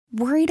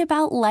Worried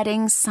about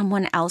letting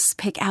someone else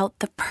pick out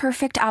the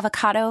perfect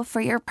avocado for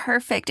your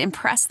perfect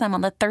impress them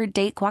on the third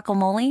date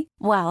guacamole?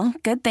 Well,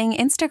 good thing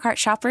Instacart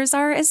shoppers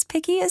are as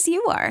picky as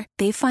you are.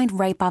 They find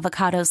ripe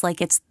avocados like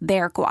it's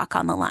their guac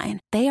on the line.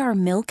 They are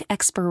milk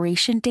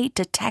expiration date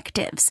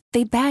detectives.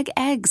 They bag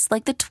eggs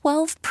like the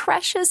 12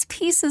 precious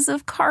pieces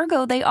of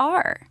cargo they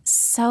are.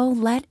 So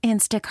let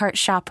Instacart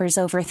shoppers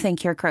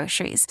overthink your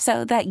groceries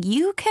so that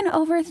you can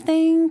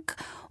overthink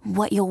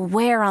what you'll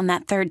wear on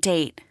that third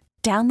date.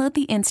 Download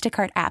the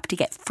Instacart app to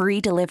get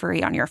free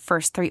delivery on your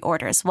first 3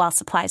 orders while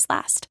supplies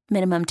last.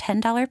 Minimum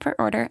 $10 per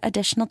order.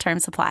 Additional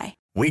terms apply.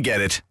 We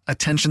get it.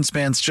 Attention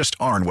spans just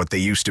aren't what they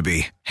used to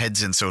be.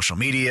 Heads in social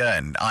media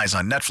and eyes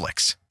on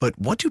Netflix. But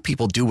what do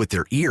people do with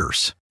their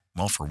ears?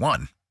 Well, for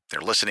one, they're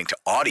listening to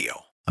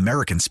audio.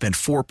 Americans spend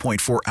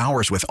 4.4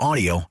 hours with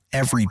audio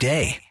every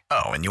day.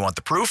 Oh, and you want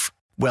the proof?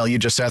 Well, you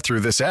just sat through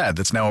this ad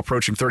that's now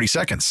approaching 30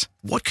 seconds.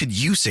 What could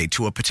you say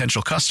to a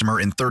potential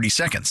customer in 30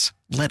 seconds?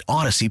 Let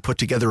Odyssey put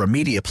together a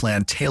media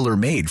plan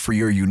tailor-made for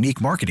your unique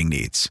marketing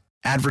needs.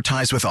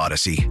 Advertise with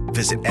Odyssey.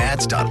 Visit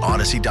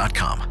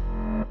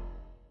ads.odyssey.com.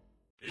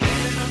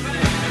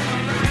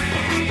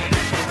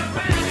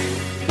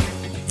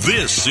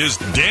 This is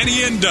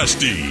Danny and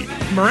Dusty.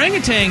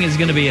 Meringatang is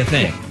going to be a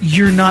thing.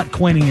 You're not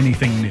coining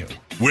anything new.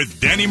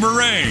 With Danny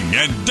Meringue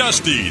and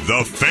Dusty,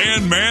 the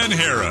Fan Man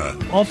Hera.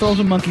 I'll throw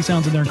some monkey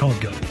sounds in there and call it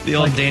good. The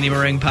old Danny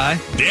Meringue pie?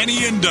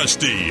 Danny and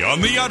Dusty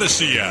on the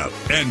Odyssey app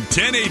and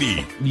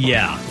 1080.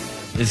 Yeah,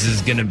 this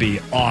is going to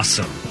be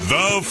awesome.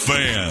 The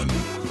Fan.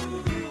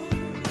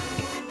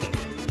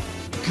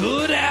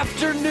 Good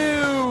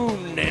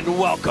afternoon and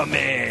welcome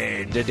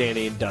in to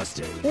Danny and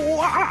Dusty. The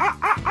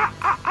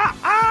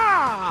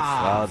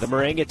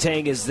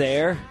Meringatang is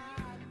there.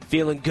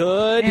 Feeling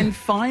good. In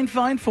fine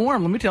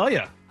form, let me tell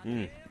you.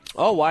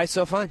 Oh, why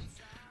so fine?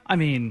 I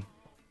mean,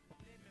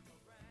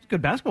 it's good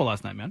basketball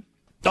last night, man.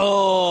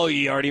 Oh,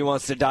 he already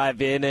wants to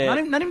dive in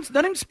it. Not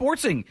even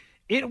sportsing.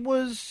 It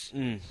was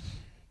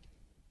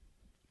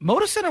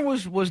Moda Center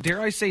was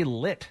dare I say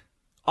lit.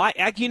 I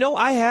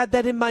had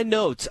that in my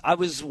notes. I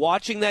was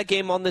watching that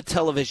game on the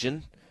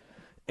television,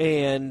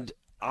 and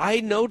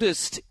I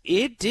noticed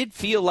it did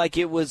feel like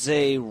it was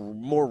a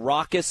more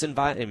raucous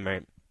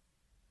environment.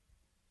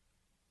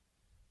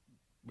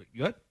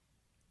 Good?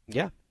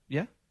 Yeah.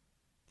 Yeah.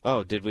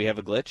 Oh, did we have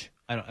a glitch?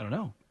 I don't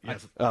know.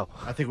 Yes.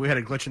 I think we had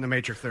a glitch in the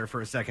Matrix there for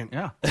a second.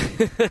 Yeah.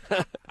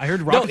 I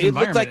heard No, it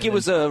looked like it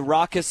was a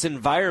raucous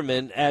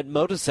environment at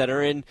Moda Center,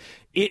 and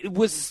it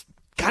was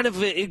kind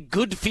of a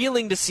good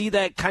feeling to see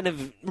that kind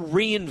of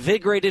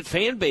reinvigorated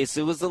fan base.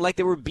 It was like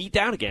they were beat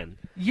down again.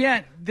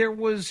 Yeah, there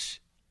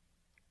was.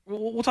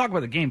 We'll talk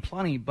about the game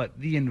plenty, but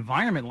the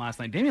environment last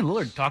night. Damian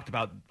Lillard talked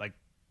about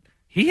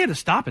he had to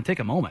stop and take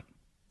a moment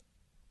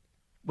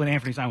when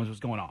Anthony Simons was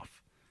going off.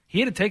 He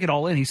had to take it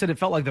all in. He said it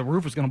felt like the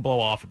roof was going to blow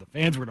off and the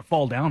fans were going to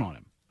fall down on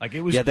him.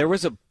 Yeah, there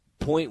was a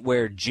point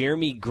where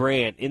Jeremy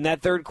Grant, in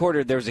that third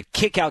quarter, there was a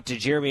kick out to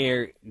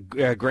Jeremy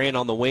Grant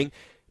on the wing,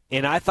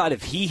 and I thought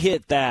if he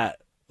hit that,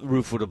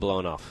 roof would have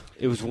blown off.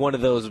 It was one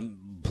of those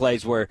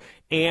plays where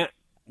Ant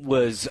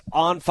was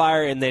on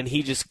fire and then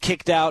he just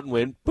kicked out and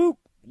went, boop,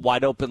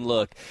 wide open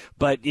look.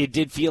 But it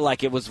did feel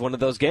like it was one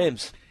of those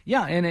games.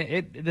 Yeah, and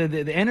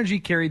the energy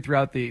carried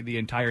throughout the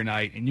entire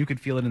night, and you could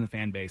feel it in the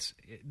fan base.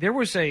 There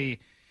was a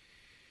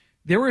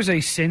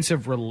sense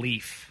of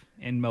relief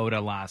in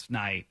Moda last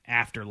night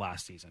after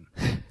last season.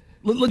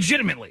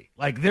 Legitimately.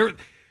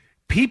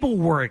 People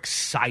were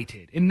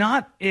excited. And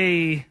not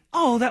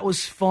that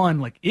was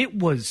fun.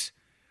 It's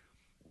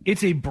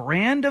a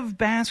brand of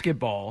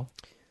basketball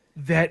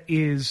that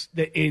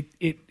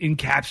it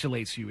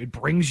encapsulates you. It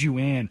brings you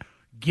in,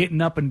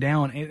 getting up and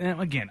down. And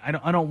again,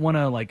 I don't want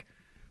to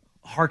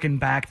harken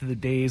back to the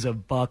days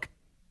of Buck,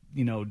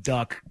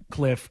 Duck,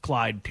 Cliff,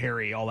 Clyde,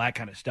 Terry, all that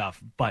kind of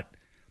stuff. But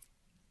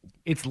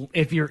it's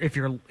if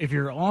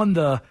you're on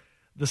the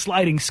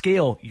sliding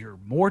scale, you're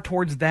more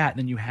towards that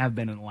than you have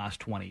been in the last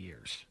 20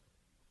 years.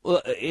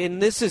 Well, and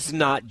this is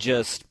not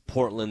just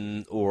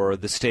Portland or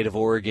the state of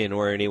Oregon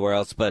or anywhere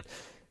else, but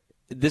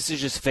this is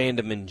just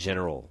fandom in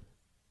general.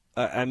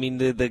 I mean,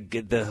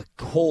 the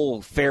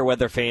whole fair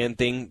weather fan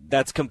thing,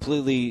 that's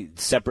completely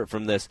separate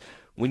from this.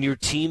 When your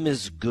team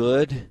is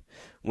good,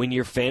 when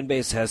your fan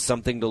base has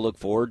something to look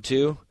forward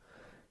to,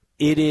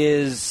 it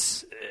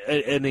is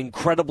an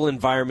incredible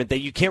environment that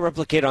you can't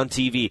replicate on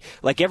TV.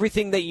 Like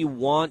everything that you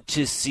want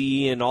to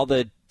see and all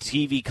the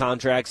TV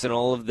contracts and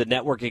all of the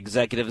network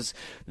executives,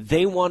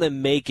 they want to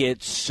make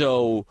it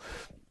so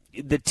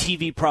the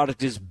TV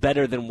product is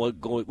better than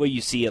what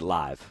you see it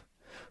live.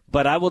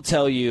 But I will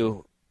tell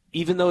you,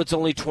 even though it's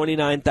only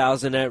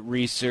 29,000 at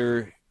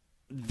Reser,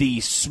 the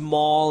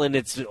small, and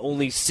it's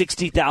only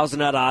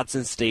 60,000 at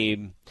Autzen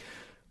Stadium,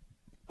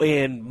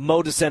 and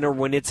Moda Center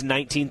when it's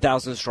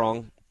 19,000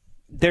 strong,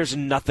 there's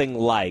nothing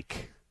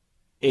like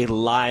a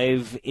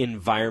live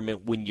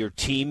environment when your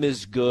team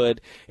is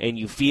good and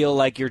you feel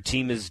like your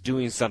team is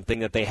doing something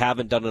that they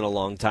haven't done in a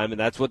long time, and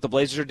that's what the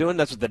Blazers are doing,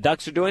 that's what the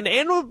Ducks are doing,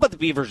 and what the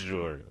Beavers are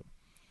doing.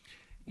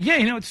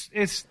 Yeah,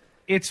 it's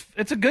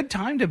it's a good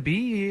time to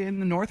be in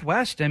the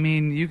Northwest. I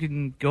mean, you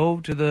can go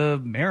to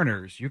the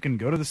Mariners, you can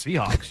go to the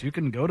Seahawks, you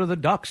can go to the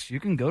Ducks, you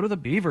can go to the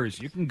Beavers,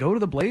 you can go to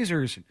the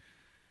Blazers.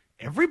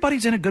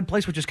 Everybody's in a good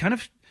place, which is kind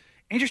of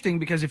interesting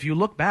because if you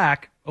look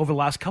back over the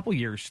last couple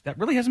years, that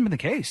really hasn't been the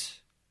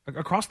case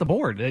across the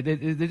board.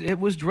 It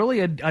was really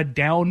a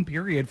down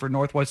period for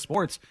Northwest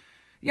sports.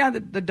 Yeah,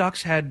 the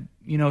Ducks had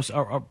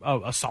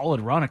a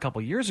solid run a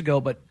couple years ago,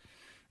 but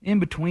in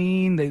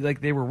between,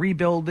 they were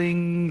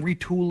rebuilding,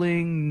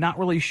 retooling, not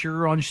really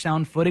sure on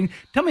sound footing.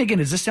 Tell me again,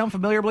 does this sound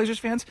familiar, Blazers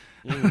fans?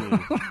 And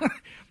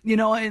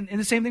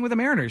the same thing with the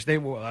Mariners.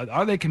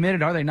 Are they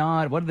committed? Are they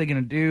not? What are they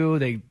going to do?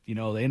 They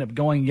end up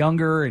going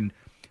younger and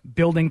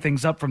building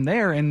things up from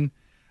there. And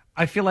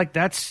I feel like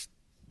that's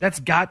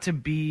got to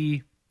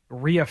be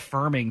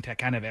reaffirming to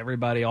kind of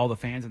everybody, all the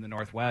fans in the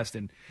Northwest.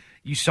 And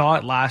you saw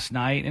it last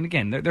night. And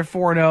again, they're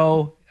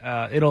 4-0.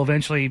 It'll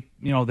eventually,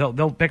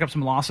 they'll pick up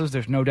some losses.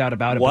 There's no doubt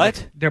about it.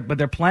 What? But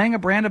they're playing a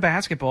brand of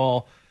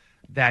basketball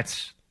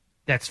that's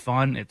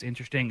fun. It's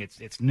interesting.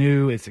 It's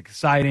new. It's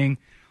exciting.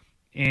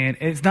 And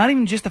it's not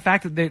even just the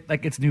fact that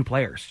it's new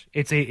players.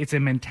 It's a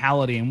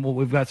mentality. And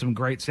we've got some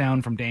great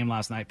sound from Dame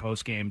last night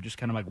post game, just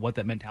kind of like what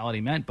that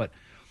mentality meant. But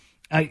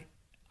I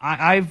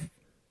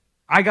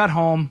got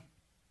home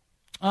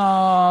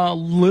a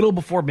little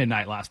before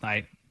midnight last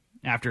night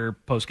after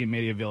post game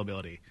media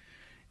availability.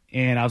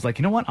 And I was like,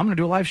 you know what? I'm going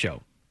to do a live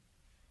show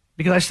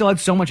because I still had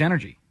so much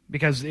energy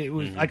because it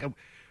was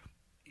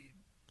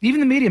even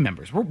the media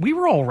members, we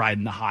were all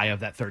riding the high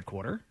of that third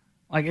quarter.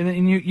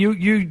 And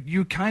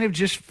you kind of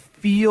just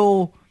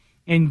feel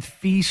and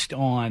feast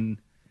on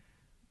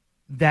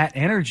that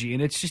energy.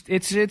 And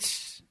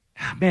it's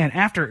man,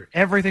 after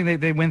everything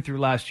they went through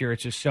last year,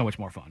 it's just so much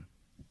more fun.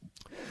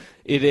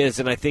 It is.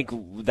 And I think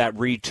that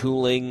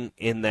retooling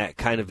in that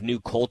kind of new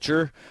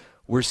culture,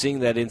 we're seeing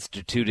that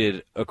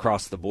instituted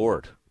across the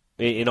board.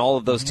 In all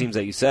of those teams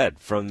that you said,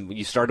 from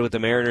you started with the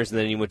Mariners and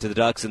then you went to the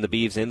Ducks and the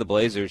Beavs and the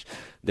Blazers,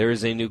 there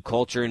is a new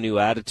culture, a new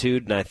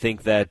attitude, and I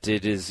think that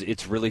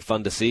it's really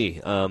fun to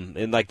see.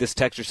 And like this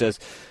texter says,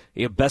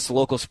 best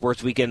local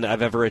sports weekend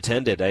I've ever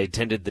attended. I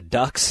attended the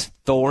Ducks,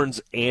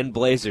 Thorns, and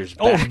Blazers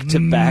back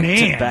to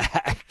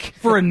back.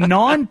 For a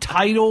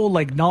non-title,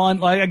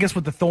 I guess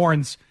with the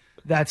Thorns,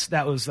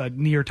 that was a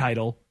near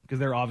title because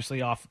they're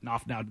obviously off now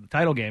to the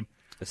title game.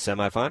 The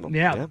semifinal.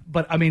 Yeah,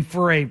 but I mean,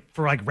 for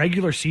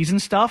regular season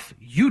stuff,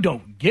 you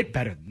don't get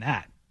better than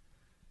that.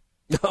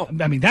 No,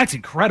 I mean that's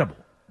incredible.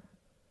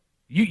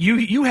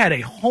 You had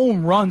a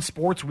home run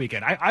sports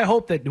weekend. I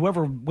hope that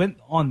whoever went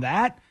on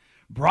that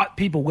brought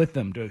people with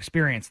them to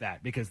experience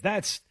that because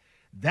that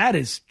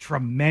is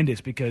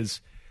tremendous.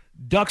 Because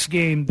Ducks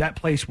game, that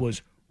place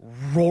was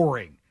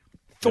roaring.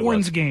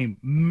 Thorns game,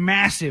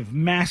 massive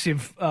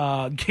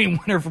game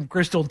winner from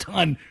Crystal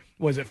Dunn.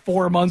 Was it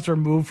 4 months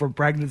removed from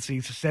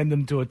pregnancy to send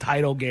them to a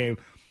title game?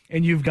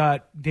 And you've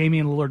got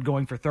Damian Lillard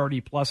going for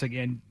 30+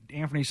 again.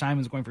 Anthony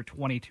Simons going for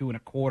 22 and a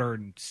quarter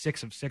and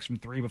 6 of 6 from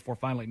 3 before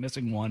finally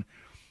missing one.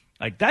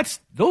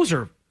 Those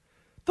are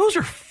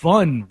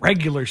fun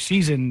regular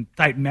season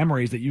type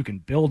memories that you can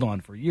build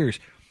on for years.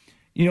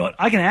 You know what?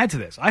 I can add to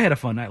this. I had a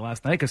fun night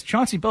last night because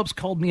Chauncey Billups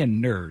called me a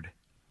nerd.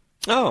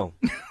 Oh.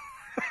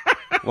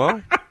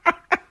 Well.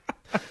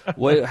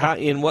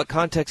 In what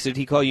context did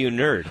he call you a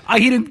nerd?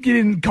 He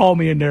didn't call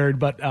me a nerd,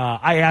 but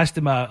I asked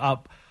him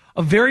a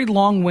very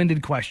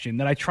long-winded question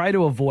that I try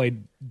to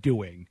avoid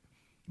doing,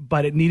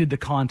 but it needed the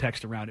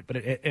context around it. But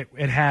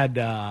it had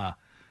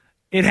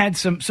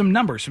some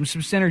numbers, some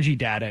synergy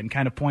data, and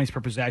kind of points per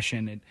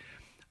possession. And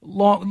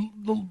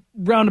the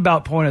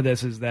roundabout point of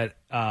this is that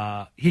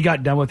he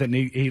got done with it, and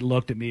he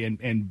looked at me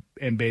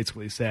and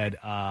basically said,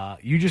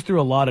 "You just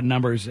threw a lot of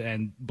numbers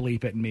and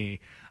bleep at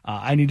me.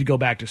 I need to go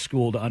back to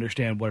school to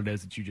understand what it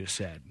is that you just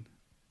said."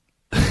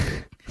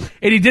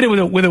 And he did it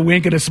with a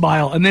wink and a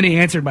smile, and then he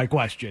answered my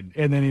question.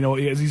 And then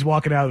as he's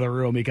walking out of the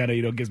room, he kind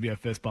of gives me a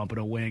fist bump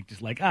and a wink,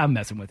 just like I'm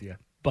messing with you.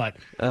 But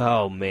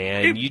oh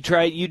man, you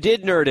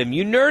did nerd him.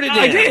 You nerded him.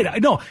 I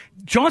did. No,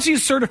 Chauncey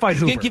is certified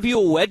hooper. He's gonna give you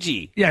a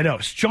wedgie. Yeah, no,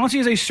 Chauncey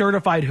is a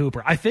certified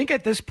hooper. I think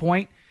at this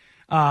point,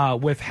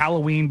 with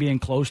Halloween being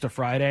close to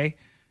Friday,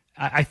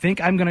 I think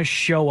I'm going to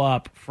show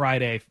up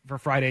Friday for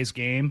Friday's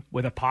game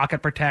with a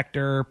pocket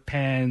protector,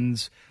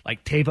 pens,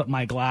 tape up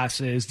my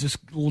glasses, just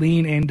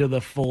lean into the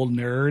full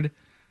nerd,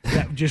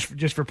 just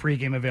for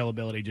pregame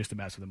availability, just to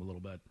mess with him a little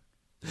bit.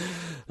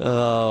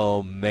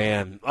 Oh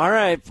man! All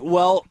right.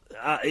 Well,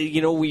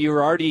 you've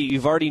already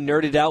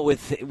nerded out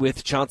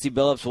with Chauncey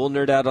Billups. We'll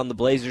nerd out on the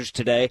Blazers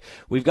today.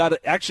 We've got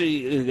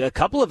actually a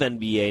couple of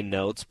NBA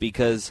notes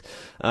because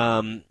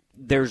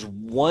there's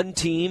one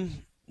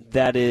team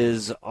that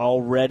is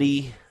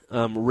already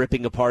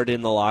ripping apart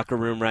in the locker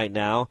room right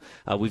now.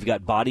 We've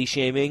got body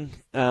shaming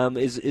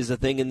is a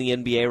thing in the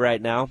NBA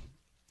right now.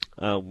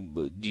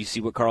 Do you see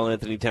what Karl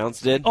Anthony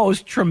Towns did? Oh,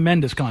 it's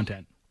tremendous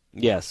content.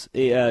 Yes.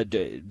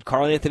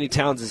 Karl Anthony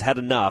Towns has had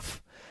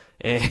enough,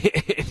 And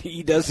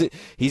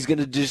he's going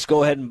to just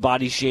go ahead and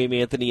body shame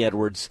Anthony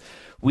Edwards.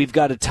 We've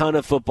got a ton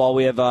of football.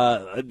 We have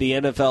the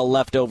NFL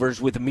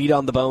leftovers with meat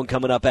on the bone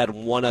coming up at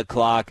 1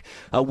 o'clock.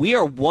 We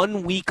are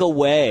 1 week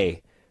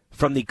away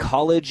from the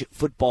college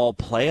football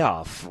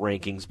playoff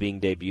rankings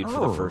being debuted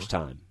for the first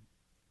time.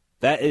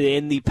 That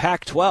in the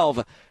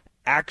Pac-12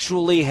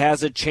 actually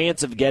has a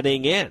chance of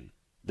getting in.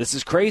 This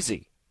is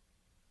crazy.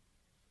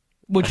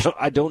 Which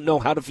I don't know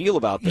how to feel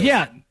about this.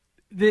 Yeah,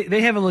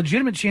 they have a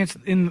legitimate chance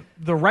in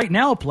the right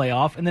now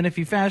playoff, and then if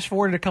you fast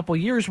forward a couple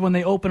of years when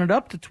they open it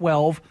up to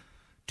 12,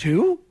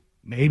 2,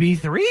 maybe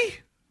 3.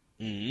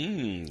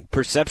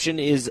 Perception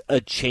is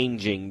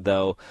changing,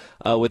 though,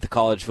 with the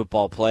college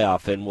football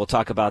playoff, and we'll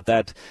talk about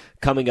that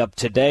coming up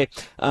today.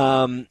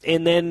 And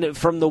then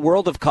from the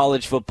world of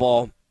college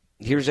football,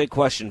 here's a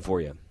question for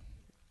you.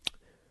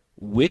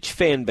 Which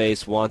fan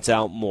base wants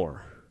out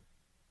more?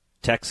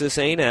 Texas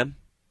A&M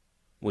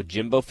with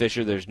Jimbo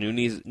Fisher. There's new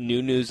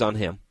news on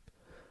him.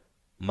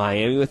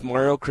 Miami with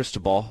Mario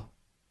Cristobal.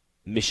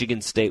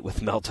 Michigan State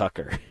with Mel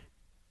Tucker.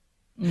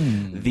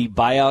 The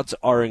buyouts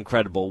are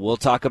incredible. We'll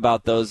talk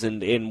about those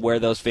and where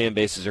those fan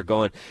bases are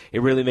going.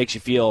 It really makes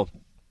you feel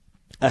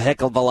a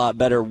heck of a lot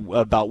better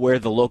about where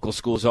the local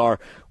schools are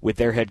with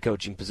their head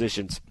coaching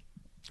positions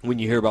when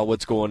you hear about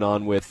what's going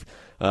on with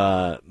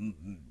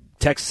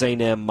Texas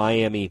A&M,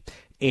 Miami,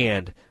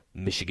 and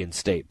Michigan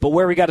State. But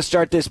where we got to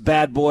start this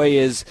bad boy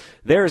is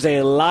there's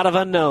a lot of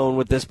unknown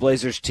with this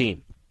Blazers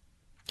team.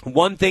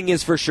 One thing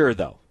is for sure,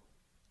 though.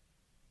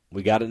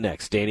 We got it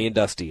next. Danny and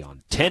Dusty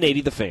on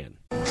 1080 The Fan.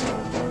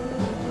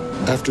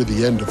 After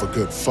the end of a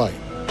good fight,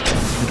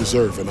 you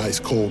deserve an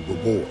ice-cold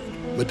reward.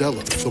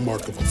 Modelo is the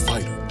mark of a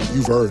fighter.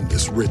 You've earned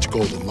this rich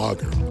golden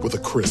lager with a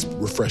crisp,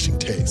 refreshing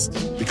taste.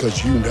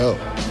 Because you know,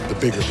 the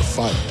bigger the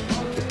fight,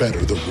 the better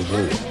the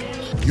reward.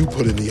 You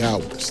put in the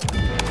hours,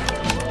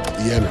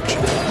 the energy,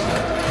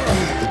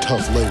 the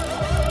tough labor.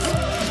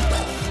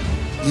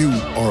 You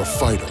are a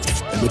fighter,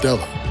 and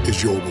Modelo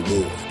is your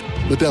reward.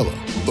 Modelo,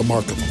 the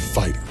mark of a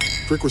fighter.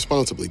 Drink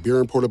responsibly. Beer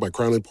imported by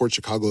Crown Imports,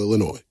 Chicago,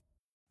 Illinois.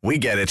 We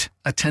get it.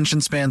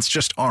 Attention spans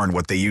just aren't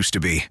what they used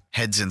to be.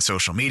 Heads in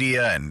social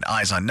media and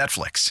eyes on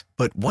Netflix.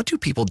 But what do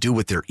people do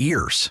with their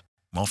ears?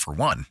 Well, for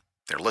one,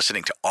 they're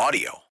listening to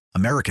audio.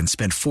 Americans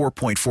spend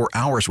 4.4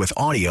 hours with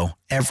audio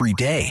every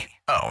day.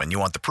 Oh, and you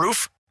want the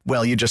proof?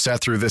 Well, you just sat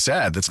through this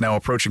ad that's now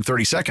approaching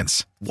 30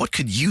 seconds. What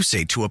could you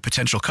say to a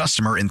potential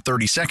customer in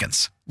 30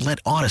 seconds? Let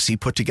Odyssey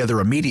put together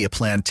a media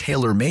plan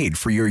tailor-made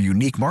for your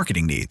unique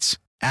marketing needs.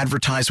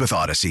 Advertise with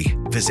Odyssey.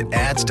 Visit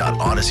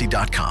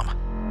ads.odyssey.com.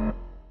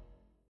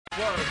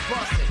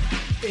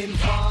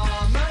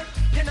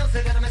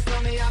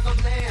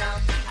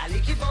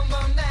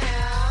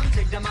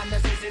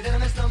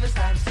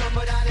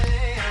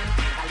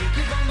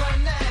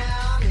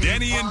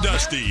 Danny and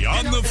Dusty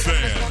on The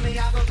Fan.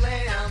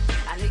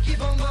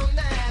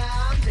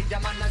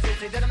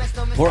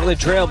 Portland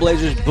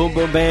Trailblazers, boom,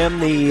 boom, bam.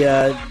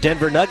 The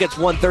Denver Nuggets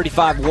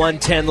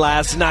 135-110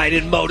 last night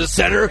in Moda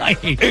Center.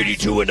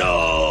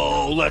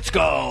 82-0. Let's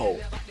go.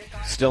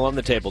 Still on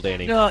the table,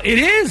 Danny. It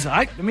is.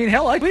 I mean,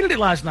 hell, I tweeted it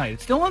last night.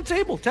 It's still on the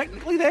table.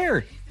 Technically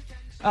there.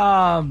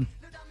 Hell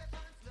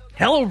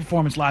of a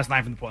performance last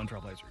night from the Portland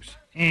Trailblazers.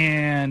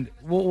 And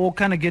we'll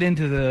kind of get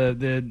into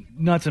the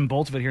nuts and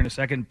bolts of it here in a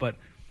second. But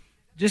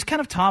just kind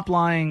of top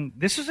line,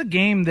 this is a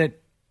game that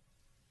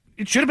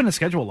it should have been a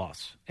schedule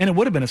loss. And it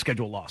would have been a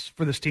schedule loss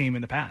for this team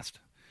in the past.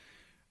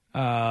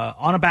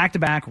 On a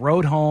back-to-back,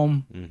 road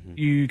home,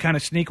 you kind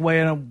of sneak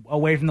away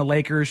from the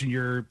Lakers, and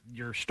your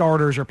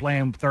starters are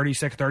playing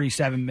 36,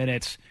 37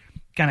 minutes,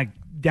 kind of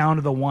down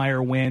to the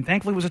wire win.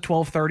 Thankfully, it was a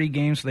 12:30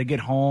 game, so they get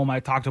home.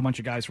 I talked to a bunch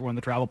of guys who were on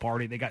the travel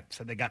party. They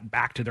got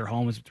back to their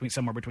homes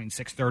somewhere between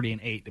 6:30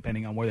 and 8,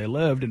 depending on where they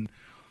lived, and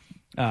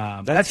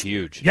that's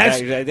huge.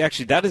 Yes.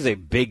 Actually, that is a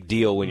big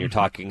deal when you're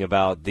talking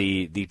about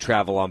the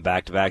travel on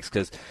back-to-backs,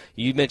 because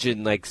you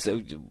mentioned like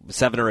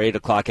 7 or 8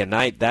 o'clock at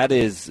night. That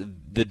is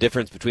the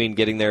difference between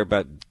getting there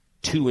about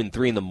 2 and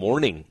 3 in the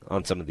morning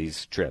on some of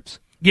these trips.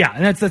 Yeah,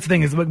 and that's the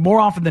thing is, like,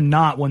 more often than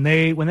not, when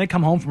they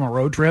come home from a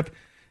road trip,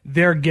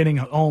 they're getting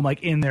home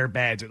like in their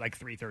beds at like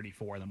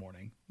 3:34 in the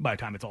morning by the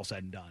time it's all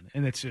said and done.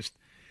 And it's just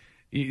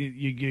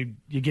you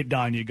get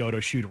done, you go to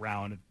shoot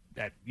around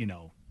at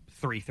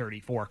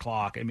 3:30, 4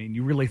 o'clock. I mean,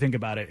 you really think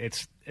about it.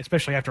 It's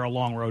especially after a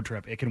long road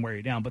trip, it can wear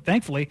you down. But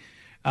thankfully,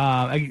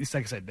 like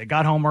I said, they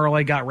got home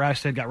early, got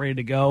rested, got ready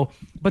to go.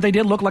 But they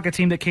did look like a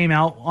team that came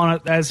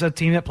out as a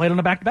team that played on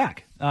a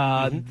back-to-back.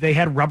 They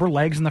had rubber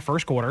legs in the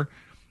first quarter.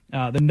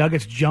 The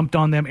Nuggets jumped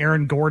on them.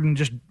 Aaron Gordon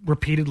just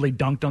repeatedly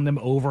dunked on them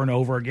over and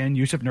over again.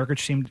 Yusuf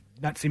Nurkic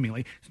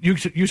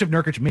Yusuf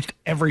Nurkic missed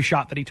every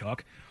shot that he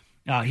took.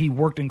 He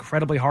worked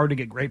incredibly hard to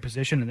get great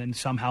position and then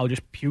somehow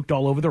just puked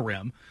all over the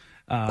rim.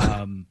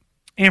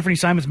 Anthony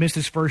Simons missed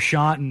his first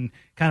shot and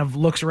kind of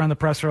looks around the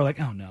press floor like,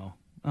 oh no.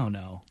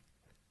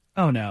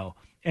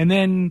 And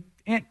then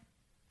Ant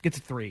gets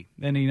a 3.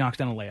 Then he knocks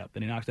down a layup.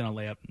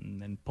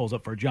 And then pulls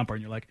up for a jumper.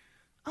 And you're like,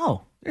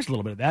 oh, there's a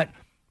little bit of that.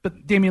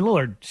 But Damian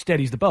Lillard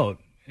steadies the boat,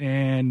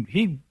 and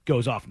he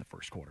goes off in the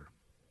first quarter.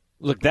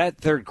 Look, that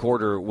third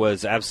quarter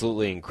was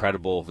absolutely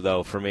incredible,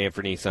 though, from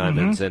Anthony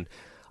Simons. And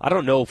I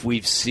don't know if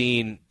we've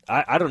seen –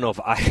 I don't know if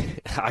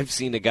I've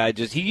seen a guy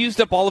just – he used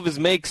up all of his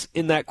makes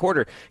in that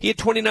quarter. He had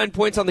 29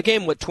 points on the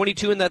game,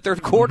 22 in that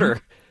third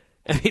quarter.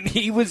 I mean,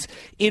 he was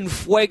in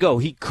fuego.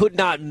 He could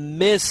not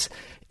miss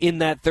in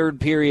that third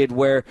period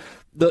where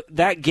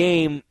that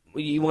game –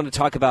 you want to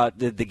talk about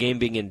the game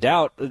being in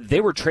doubt, they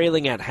were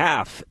trailing at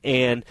half,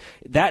 and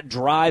that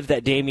drive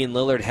that Damian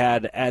Lillard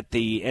had at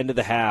the end of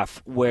the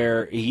half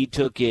where he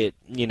took it,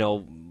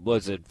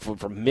 was it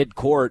from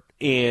mid-court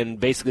and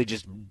basically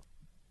just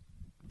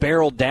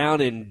barreled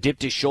down and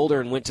dipped his shoulder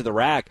and went to the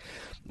rack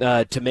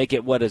to make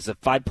it, what is a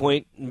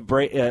 5-point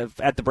break?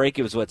 At the break,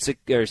 it was,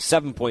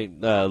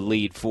 7-point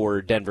lead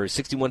for Denver,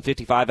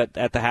 61-55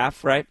 at the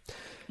half, right?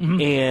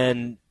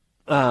 And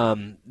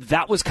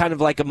that was kind of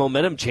like a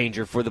momentum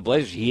changer for the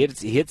Blazers. He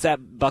hits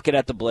that bucket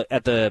at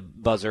the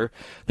buzzer.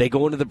 They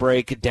go into the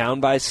break down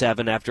by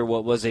 7 after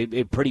what was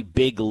a pretty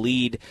big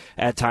lead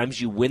at times.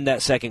 You win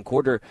that second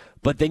quarter,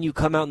 but then you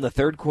come out in the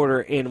third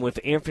quarter, and with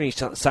Anthony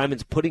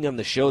Simons putting on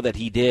the show that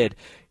he did,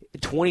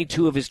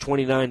 22 of his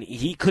 29,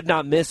 he could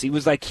not miss. He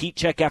was like heat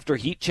check after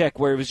heat check,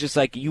 where it was just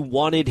like you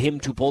wanted him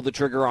to pull the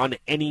trigger on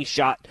any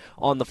shot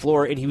on the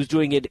floor, and he was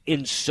doing it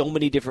in so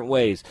many different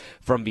ways,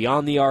 from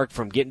beyond the arc,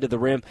 from getting to the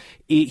rim.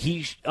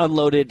 He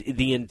unloaded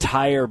the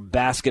entire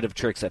basket of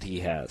tricks that he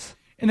has.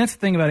 And that's the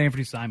thing about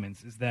Anthony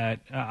Simons is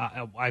that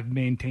I've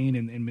maintained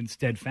and been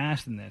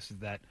steadfast in this, is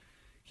that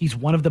he's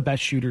one of the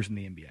best shooters in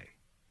the NBA.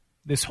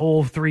 This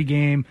whole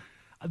 3-game,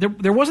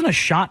 there wasn't a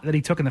shot that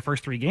he took in the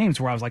first 3 games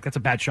where I was like, that's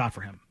a bad shot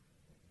for him.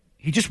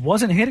 He just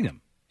wasn't hitting them.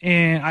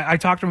 And I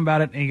talked to him about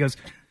it, and he goes,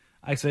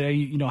 I said,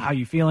 how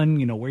you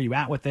feeling? Where you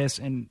at with this?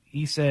 And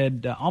he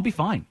said, I'll be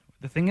fine.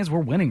 The thing is, we're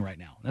winning right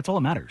now. That's all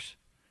that matters.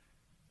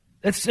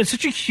 It's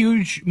such a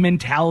huge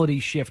mentality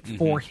shift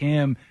for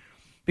him,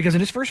 because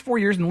in his first 4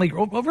 years in the league,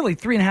 or really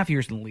 3.5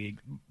 years in the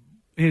league,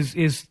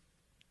 his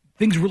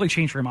things really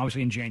changed for him,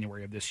 obviously, in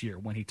January of this year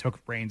when he took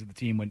reins of the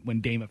team,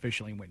 when Dame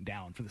officially went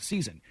down for the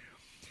season.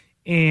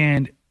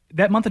 And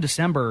that month of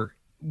December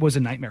was a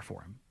nightmare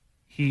for him.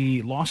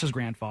 He lost his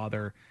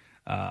grandfather.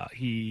 I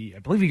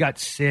believe he got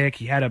sick.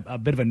 He had a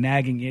bit of a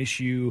nagging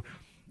issue.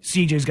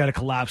 CJ's got a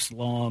collapsed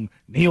lung.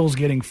 Neal's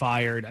getting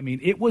fired. I mean,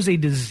 it was a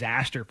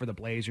disaster for the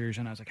Blazers.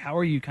 And I was like, how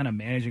are you kind of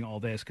managing all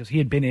this? Because he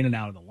had been in and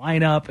out of the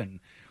lineup, and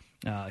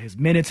his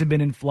minutes had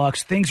been in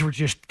flux. Things were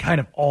just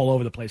kind of all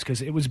over the place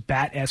because it was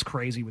bat-ass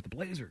crazy with the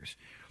Blazers.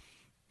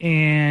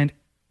 And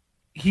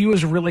he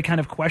was really kind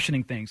of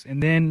questioning things.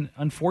 And then,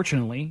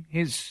 unfortunately,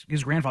 his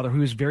grandfather, who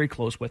he was very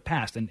close with,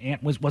 passed. And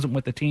Ant wasn't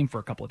with the team for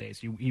a couple of days.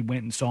 He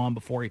went and saw him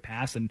before he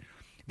passed. And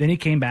then he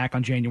came back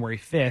on January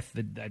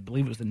 5th, I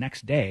believe it was the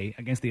next day,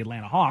 against the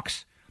Atlanta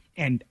Hawks,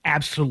 and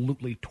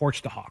absolutely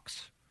torched the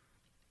Hawks.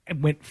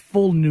 And went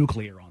full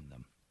nuclear on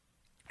them.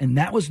 And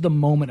that was the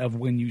moment of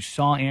when you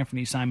saw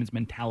Anthony Simons'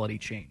 mentality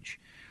change.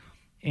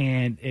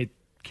 And it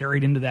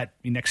carried into that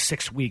next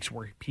 6 weeks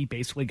where he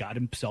basically got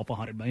himself a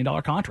 $100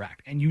 million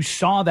contract. And you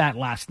saw that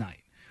last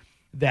night,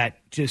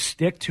 that just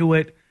stick to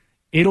it.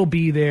 It'll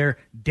be there.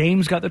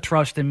 Dame's got the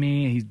trust in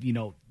me.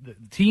 The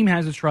team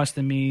has the trust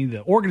in me.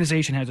 The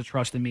organization has the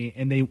trust in me.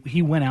 And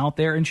he went out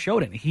there and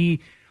showed it.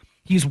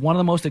 He's one of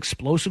the most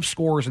explosive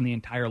scorers in the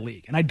entire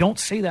league. And I don't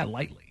say that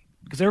lightly,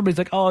 because everybody's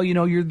like, oh,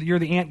 you're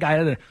the Ant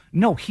guy.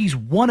 No, he's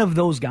one of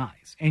those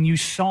guys. And you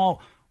saw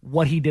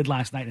what he did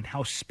last night and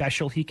how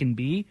special he can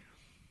be.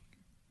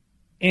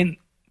 And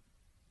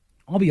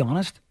I'll be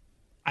honest,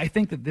 I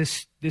think that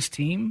this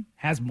team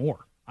has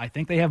more. I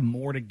think they have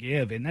more to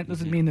give. And that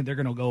doesn't mean that they're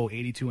going to go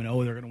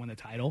 82-0, they're going to win the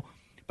title.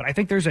 But I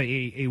think there's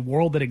a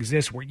world that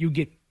exists where you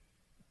get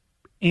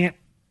Ant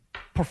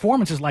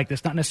performances like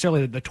this, not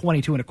necessarily the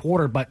 22 and a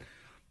quarter, but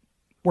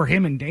where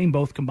him and Dame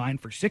both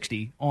combined for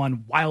 60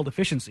 on wild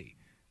efficiency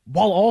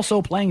while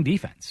also playing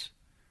defense.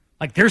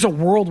 Like, there's a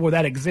world where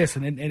that exists.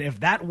 And if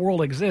that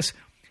world exists,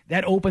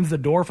 that opens the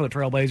door for the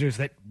Trailblazers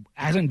that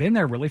hasn't been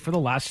there really for the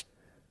last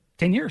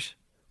 10 years.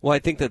 Well, I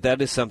think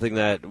that is something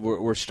that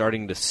we're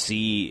starting to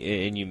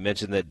see, and you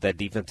mentioned that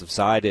defensive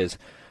side is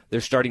they're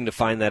starting to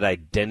find that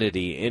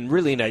identity. And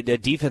really, a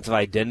defensive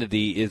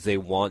identity is they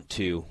want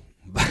to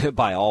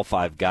by all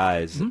 5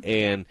 guys.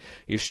 And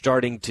you're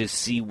starting to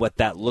see what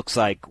that looks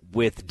like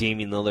with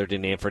Damian Lillard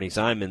and Anthony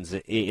Simons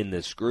in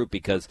this group,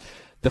 because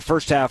the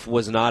first half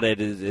was not,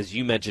 as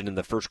you mentioned, in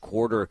the first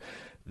quarter,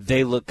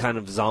 they look kind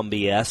of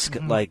zombie-esque,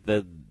 like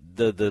the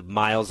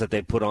miles that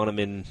they put on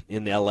them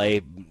in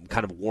L.A.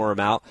 kind of wore them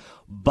out.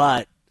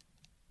 But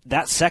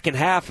that second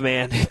half,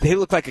 man, they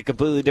look like a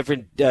completely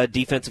different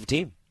defensive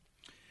team.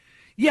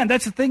 Yeah,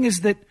 that's the thing,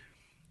 is that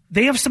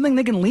they have something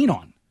they can lean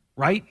on,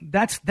 right?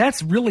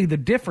 That's really the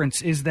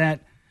difference, is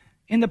that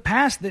in the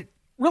past, that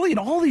really in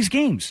all these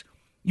games,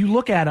 you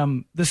look at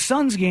them, the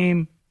Suns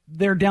game,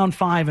 they're down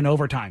 5 in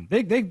overtime.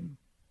 They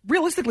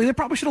realistically, they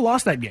probably should have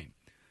lost that game.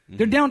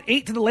 They're down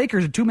 8 to the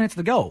Lakers with 2 minutes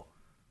to go.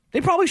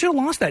 They probably should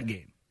have lost that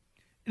game.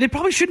 They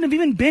probably shouldn't have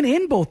even been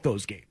in both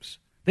those games.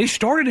 They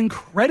started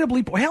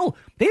incredibly poor. Hell,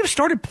 they have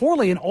started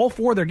poorly in all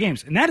 4 of their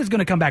games, and that is going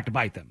to come back to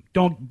bite them.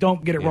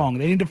 Don't get it wrong.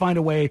 They need to find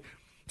a way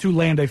to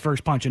land a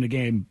first punch in a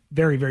game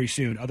very, very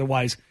soon.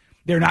 Otherwise,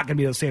 they're not going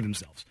to be able to save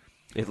themselves.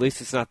 At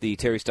least it's not the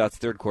Terry Stotts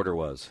third quarter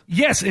was.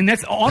 Yes, and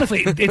that's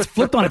honestly, it's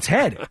flipped on its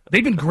head.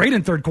 They've been great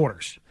in third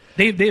quarters.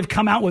 They've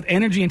come out with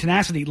energy and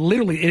tenacity.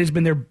 Literally, it has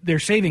been their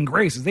saving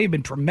grace. They've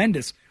been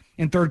tremendous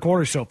in third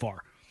quarters so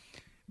far.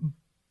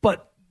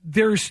 But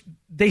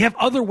they have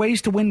other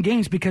ways to win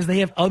games because they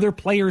have other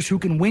players who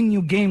can win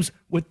you games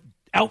with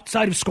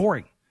outside of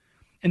scoring.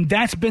 And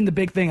that's been the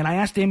big thing. And I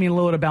asked Damian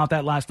Lillard about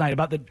that last night,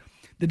 about the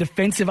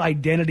defensive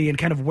identity and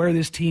kind of where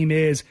this team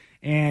is.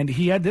 And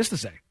he had this to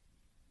say.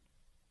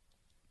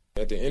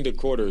 At the end of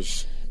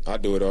quarters, I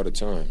do it all the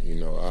time. I'm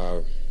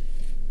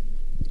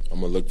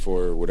going to look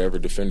for whatever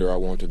defender I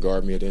want to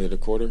guard me at the end of the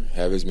quarter,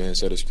 have his man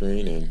set a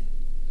screen, and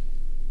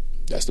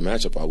that's the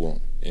matchup I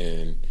want.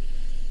 And,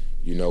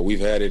 we've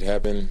had it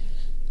happen,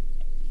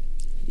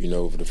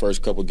 for the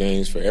first couple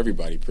games for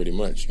everybody pretty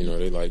much.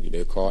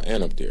 They'll call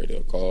Ant up there.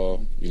 They'll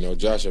call,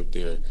 Josh up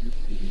there.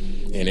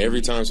 And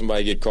every time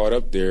somebody get caught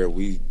up there,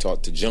 we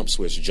taught to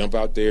jump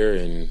out there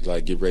and,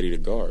 get ready to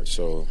guard.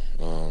 So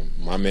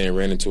my man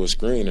ran into a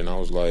screen, and I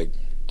was like,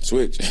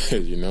 switch,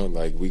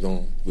 we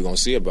gonna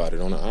see about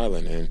it on the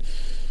island. And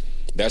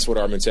that's what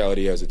our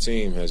mentality as a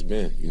team has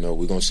been.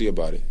 We're going to see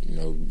about it.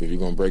 If you're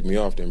going to break me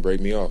off, then break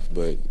me off.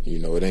 But,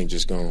 it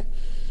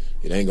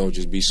ain't going to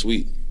just be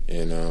sweet.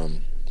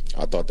 And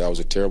I thought that was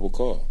a terrible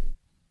call.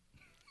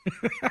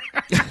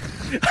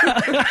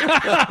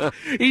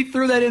 He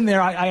threw that in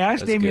there. I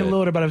asked Damian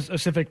Lillard about a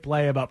specific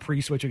play about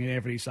pre-switching at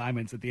Anthony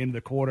Simons at the end of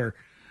the quarter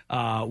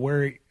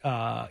where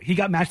he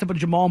got matched up with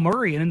Jamal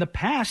Murray. And in the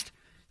past,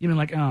 you've been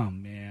like, oh,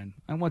 man,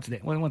 what's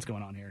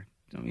going on here?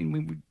 I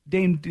mean,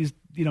 Dame is,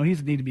 he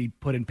doesn't need to be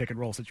put in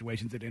pick-and-roll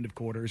situations at end of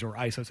quarters or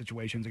ISO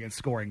situations against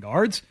scoring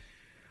guards.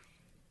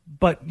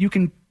 But you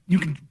can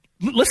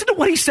listen to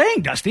what he's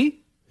saying,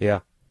 Dusty. Yeah.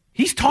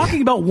 He's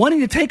talking about wanting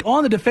to take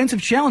on the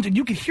defensive challenge, and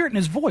you can hear it in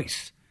his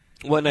voice.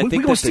 Well, and I think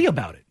we're going to see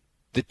about it.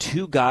 The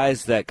 2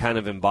 guys that kind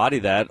of embody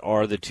that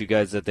are the 2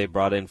 guys that they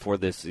brought in for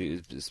this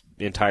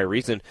entire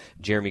reason.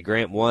 Jeremy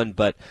Grant won,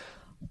 but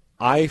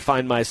I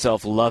find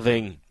myself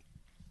loving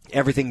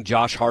everything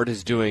Josh Hart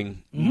is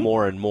doing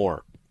more and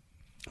more,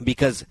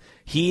 because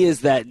he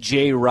is that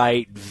Jay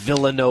Wright,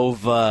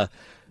 Villanova,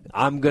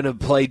 I'm going to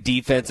play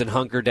defense and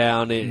hunker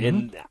down,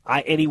 and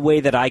any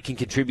way that I can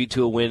contribute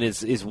to a win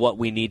is what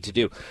we need to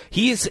do.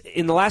 He is,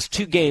 in the last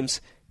 2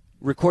 games,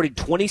 recorded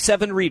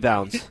 27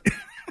 rebounds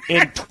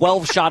and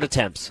 12 shot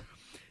attempts.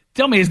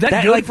 Tell me, is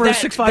that good for a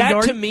 6'5"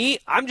 guard? That, to me,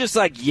 I'm just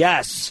like,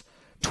 yes.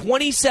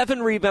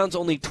 27 rebounds,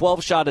 only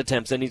 12 shot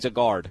attempts, and he's a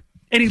guard.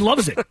 And he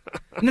loves it.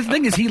 And the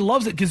thing is, he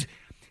loves it because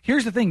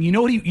here's the thing.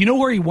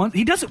 Where he wants.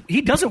 He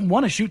doesn't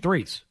want to shoot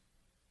threes.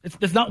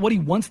 It's not what he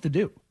wants to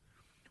do.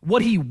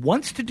 What he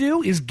wants to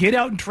do is get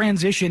out in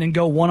transition and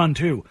go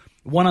 1-on-2,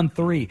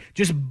 1-on-3,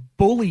 just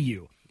bully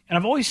you. And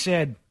I've always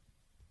said,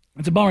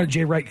 it's a bummer that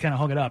Jay Wright kind of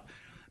hung it up.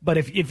 But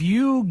if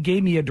you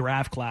gave me a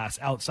draft class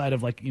outside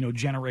of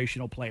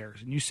generational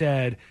players, and you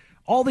said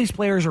all these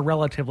players are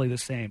relatively the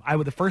same,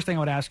 the first thing I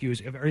would ask you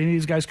is, are any of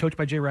these guys coached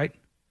by Jay Wright?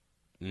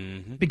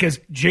 Mm-hmm. Because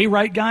Jay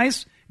Wright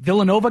guys,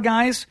 Villanova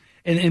guys,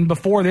 and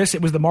before this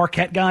it was the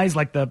Marquette guys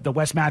like the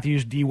Wes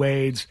Matthews, D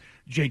Wades,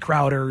 Jay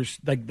Crowders,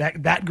 like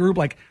that group.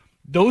 Like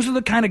those are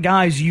the kind of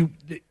guys you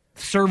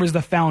serve as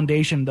the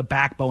foundation, the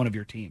backbone of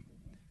your team,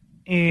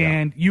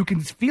 and you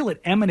can feel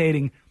it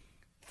emanating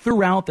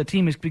throughout the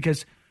team. Is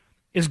because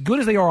as good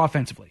as they are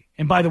offensively,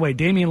 and by the way,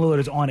 Damian Lillard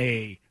is on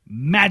a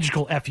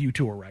magical FU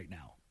tour right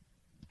now.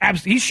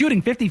 He's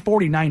shooting 50,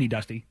 40, 90,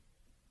 Dusty.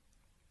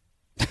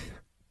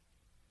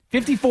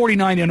 50, 40,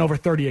 90, and over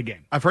 30 a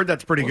game. I've heard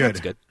that's pretty good. That's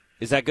good.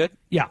 Is that good?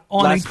 Yeah.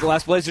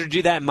 Last Blazer to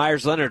do that,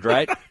 Myers Leonard,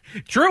 right?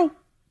 True.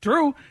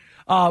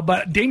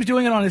 But Dame's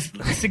doing it on his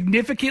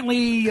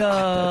significantly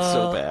that's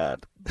so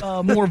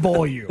bad. More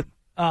volume.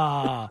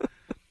 And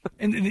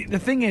the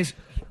thing is,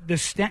 the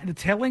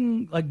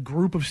telling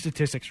group of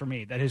statistics for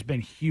me that has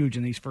been huge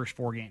in these first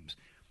 4 games.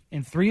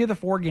 In 3 of the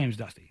 4 games,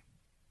 Dusty,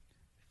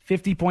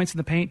 50 points in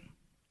the paint,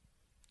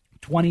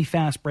 20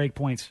 fast break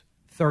points,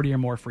 30 or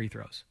more free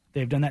throws.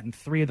 They've done that in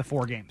 3 of the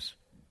 4 games.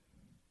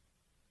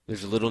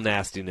 There's a little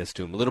nastiness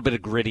to him, a little bit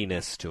of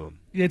grittiness to him.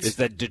 It's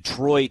that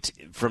Detroit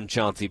from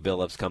Chauncey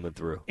Billups coming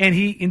through. And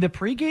in the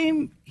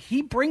pregame,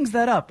 he brings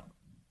that up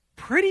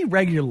pretty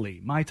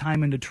regularly. My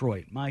time in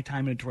Detroit,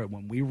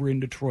 when we were in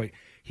Detroit.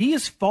 He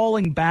is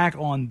falling back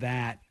on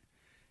that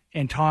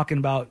and talking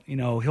about,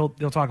 he'll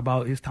talk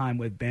about his time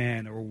with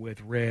Ben or with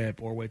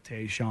Rip or with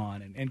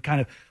Tayshaun and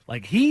kind of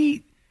like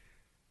he's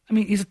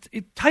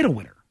a title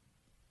winner.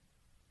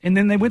 And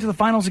then they went to the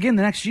finals again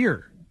the next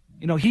year.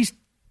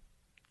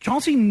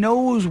 Chauncey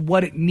knows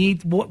what it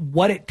needs,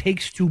 what it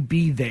takes to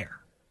be there.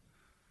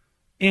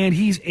 And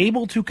he's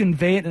able to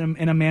convey it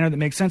in a manner that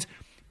makes sense.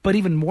 But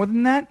even more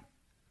than that,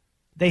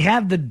 they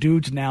have the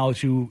dudes now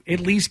to at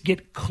least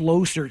get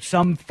closer,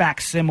 some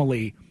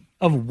facsimile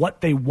of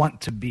what they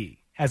want to be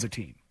as a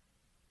team.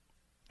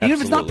 Even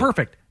if it's not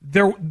perfect,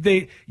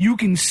 you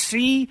can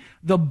see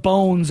the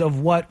bones of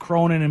what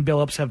Cronin and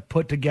Billups have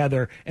put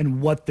together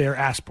and what their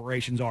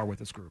aspirations are with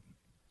this group.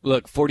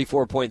 Look,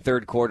 44-point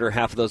third quarter,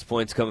 half of those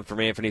points coming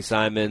from Anthony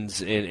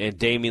Simons and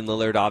Damian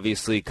Lillard.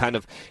 Obviously,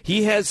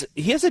 he has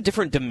a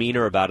different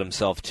demeanor about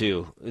himself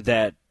too.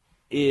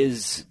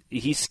 He's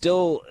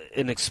still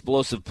an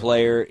explosive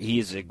player.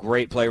 He's a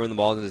great player when the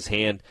ball is in his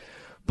hand,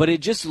 but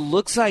it just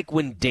looks like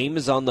when Dame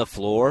is on the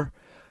floor,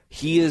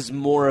 he is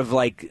more of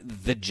like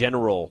the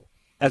general,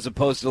 as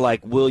opposed to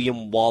like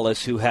William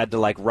Wallace, who had to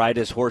like ride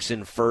his horse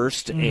in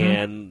first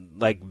and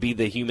like be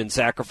the human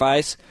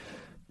sacrifice.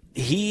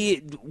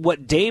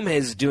 What Dame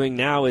is doing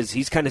now is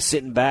he's kind of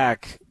sitting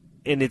back,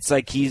 and it's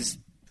like he's,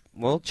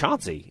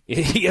 Chauncey.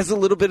 He has a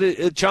little bit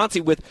of Chauncey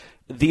with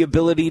the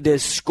ability to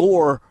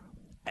score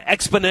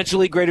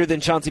exponentially greater than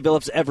Chauncey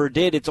Billups ever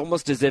did. It's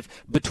almost as if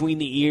between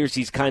the ears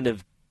he's kind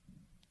of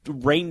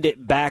reined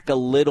it back a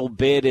little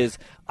bit, is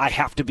I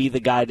have to be the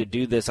guy to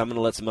do this. I'm going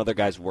to let some other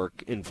guys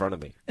work in front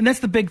of me. And that's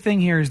the big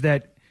thing here, is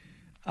that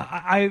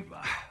I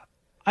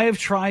have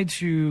tried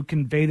to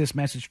convey this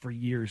message for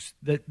years,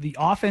 that the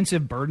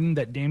offensive burden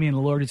that Damian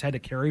Lillard has had to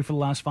carry for the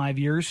last 5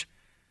 years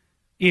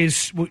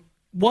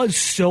was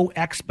so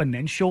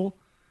exponential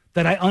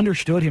that I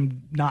understood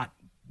him not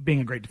being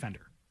a great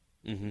defender.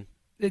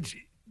 Besides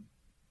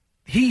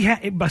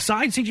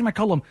CJ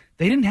McCollum,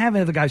 they didn't have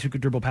any other guys who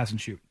could dribble, pass,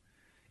 and shoot.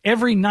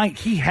 Every night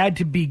he had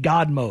to be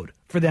God mode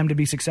for them to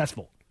be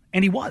successful,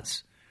 and he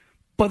was.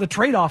 But the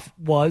trade-off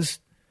was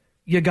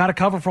you got to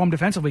cover for him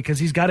defensively because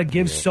he's got to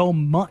give so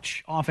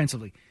much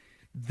offensively.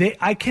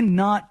 I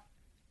cannot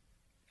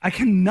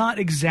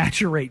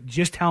exaggerate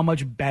just how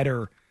much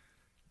better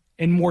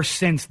and more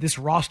sense this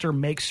roster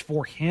makes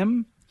for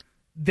him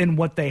than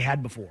what they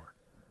had before.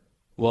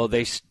 Well,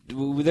 there's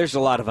a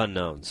lot of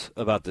unknowns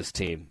about this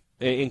team,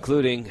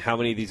 including how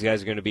many of these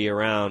guys are going to be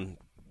around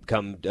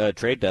come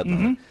trade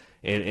deadline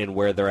and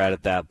where they're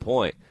at that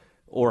point,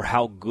 or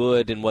how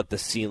good and what the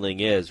ceiling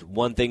is.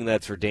 One thing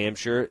that's for damn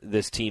sure,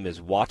 this team is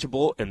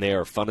watchable, and they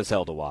are fun as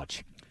hell to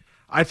watch.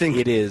 I think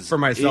it is for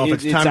myself.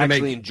 It's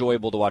actually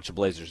enjoyable to watch the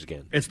Blazers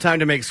again. It's time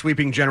to make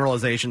sweeping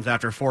generalizations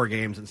after 4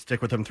 games and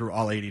stick with them through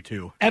all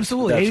 82.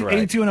 Absolutely,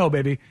 82-0,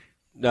 baby.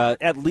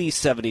 At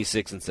least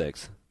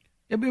 76-6.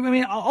 I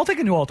mean, I'll take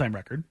a new all-time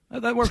record.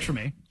 That works for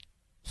me.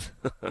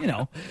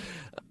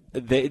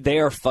 They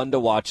are fun to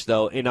watch,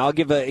 though, and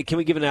can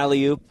we give an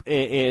alley-oop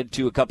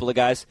to a couple of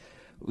guys?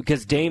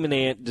 Because Dame and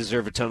Ant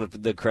deserve a ton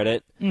of the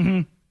credit.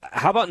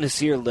 How about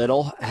Nasir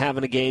Little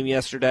having a game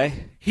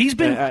yesterday? He's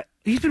been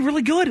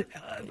really good.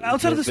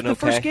 Outside of the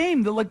first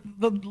game, the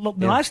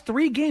last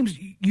 3 games,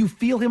 you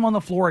feel him on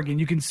the floor again.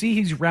 You can see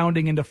he's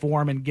rounding into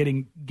form and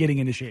getting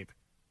into shape.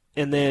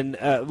 And then,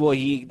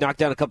 he knocked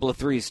down a couple of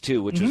threes,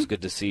 too, which was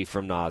good to see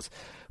from Nas.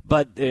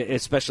 But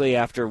especially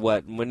after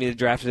when they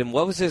drafted him,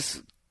 what was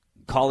his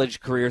college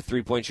career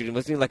three-point shooting?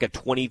 Wasn't he like a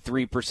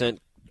 23%?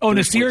 Oh,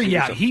 Nasir,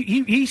 yeah.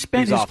 He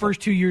spent his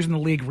first 2 years in the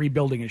league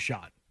rebuilding his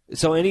shot.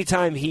 So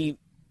anytime he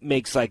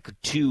makes like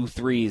 2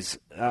 threes,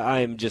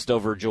 I'm just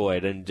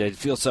overjoyed and I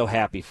feel so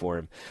happy for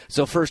him.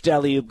 So first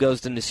alley-oop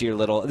goes to Nasir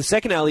Little. The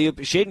second alley-oop,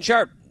 Shaedon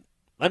Sharpe.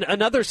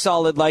 Another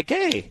solid,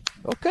 hey,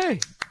 okay,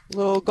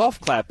 little golf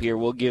clap here.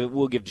 We'll give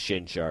to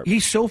Shaedon Sharpe.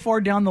 He's so far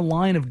down the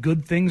line of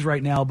good things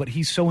right now, but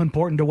he's so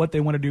important to what they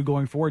want to do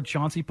going forward.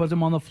 Chauncey puts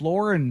him on the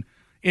floor and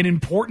in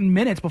important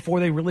minutes before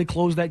they really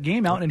close that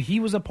game out, and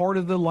he was a part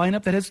of the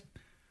lineup that has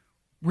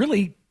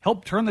really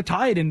helped turn the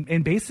tide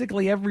in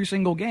basically every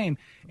single game.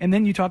 And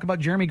then you talk about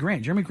Jeremy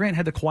Grant. Jeremy Grant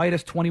had the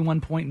quietest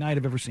 21-point night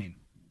I've ever seen.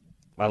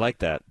 I like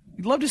that.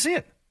 You'd love to see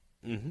it.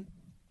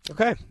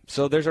 Okay,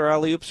 so there's our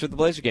alley-oops for the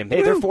Blazer game.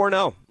 Hey, they're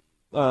 4-0.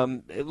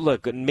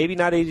 Look, maybe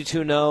not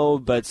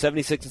 82-0, but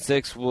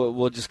 76-6.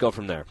 We'll just go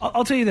from there.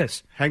 I'll tell you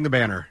this. Hang the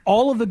banner.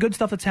 All of the good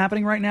stuff that's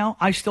happening right now,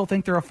 I still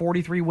think they're a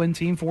 43-win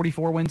team,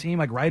 44-win team,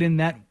 like right in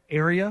that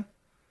area.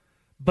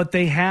 But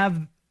they've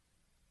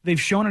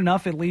shown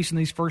enough, at least in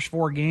these first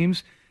 4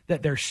 games,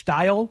 that their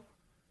style,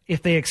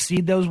 if they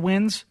exceed those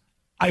wins,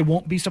 I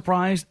won't be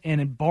surprised.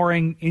 And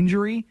barring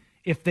injury,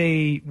 if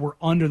they were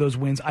under those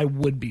wins, I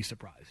would be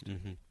surprised.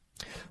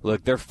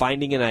 Look, they're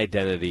finding an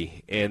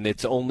identity, and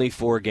it's only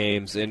 4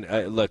 games. And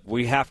look,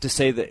 we have to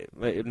say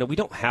that. No, we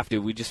don't have to.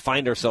 We just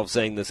find ourselves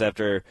saying this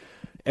after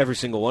every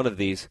single one of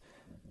these.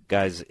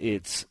 Guys,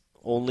 it's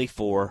only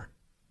 4,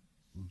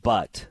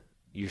 but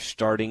you're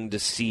starting to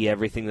see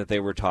everything that they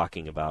were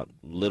talking about.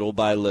 Little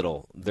by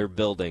little, they're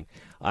building.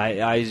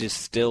 I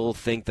just still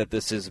think that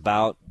this is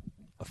about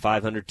a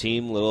 500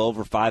 team, a little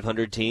over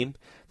 500 team.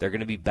 They're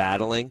going to be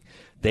battling.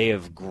 They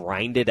have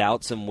grinded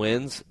out some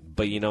wins,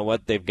 but you know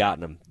what? They've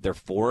gotten them. They're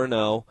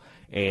 4-0,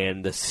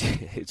 and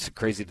it's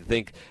crazy to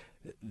think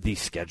the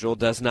schedule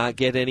does not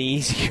get any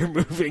easier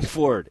moving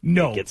forward.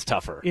 No. It gets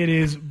tougher. It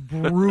is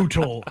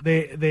brutal.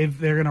 They're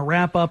going to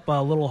wrap up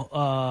a little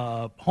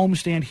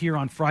homestand here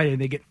on Friday.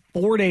 They get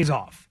 4 days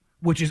off,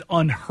 which is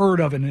unheard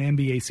of in an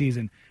NBA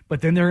season,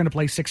 but then they're going to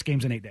play 6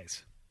 games in 8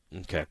 days.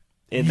 Okay.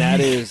 And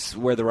that is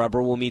where the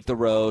rubber will meet the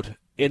road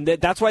And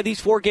that's why these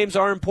 4 games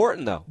are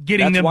important, though.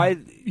 That's why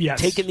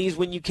taking these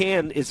when you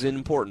can is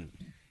important.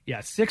 Yeah,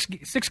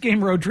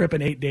 6-game road trip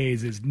in 8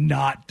 days is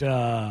not.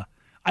 I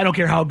don't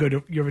care how good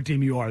of a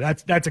team you are.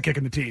 That's a kick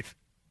in the teeth.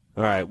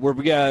 All right,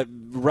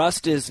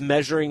 Rust is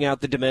measuring out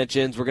the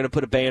dimensions. We're going to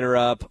put a banner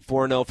up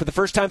 4-0 for the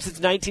first time since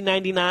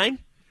 1999.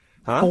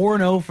 Huh?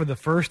 4-0 for the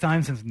first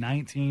time since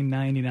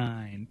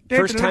 1999.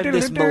 First time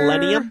this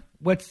millennium.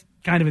 What's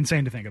kind of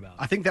insane to think about.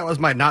 I think that was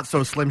my not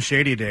so Slim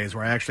Shady days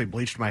where I actually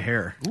bleached my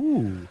hair.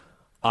 Ooh,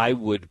 I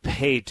would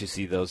pay to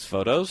see those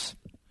photos.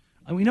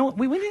 We know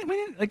we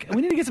need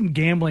to get some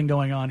gambling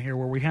going on here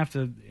where we have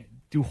to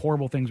do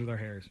horrible things with our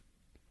hairs.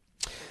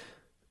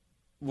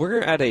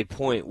 We're at a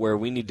point where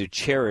we need to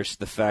cherish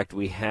the fact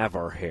we have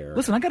our hair.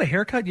 Listen, I got a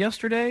haircut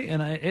yesterday,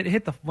 and it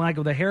hit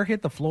the hair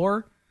hit the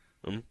floor.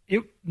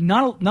 It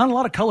not a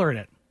lot of color in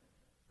it.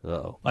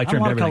 Oh, I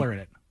trimmed everything. Color in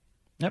it.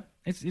 Yep,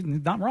 it's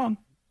not wrong.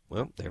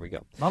 Well, there we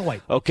go. Not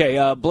white.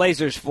 Okay,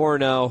 Blazers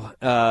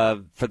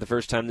 4-0 for the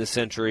first time this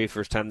century,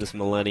 first time this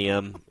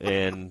millennium,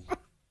 and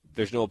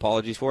there's no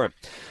apologies for it.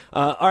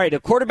 All right, a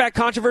quarterback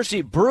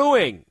controversy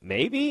brewing.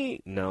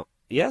 Maybe? No.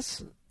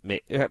 Yes?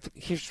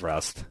 Here's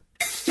Rust.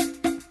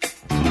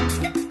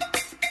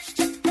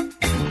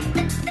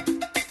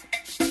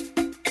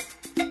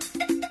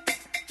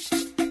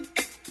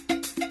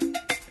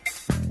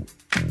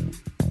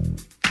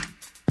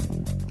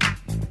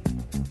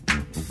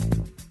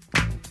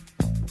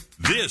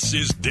 This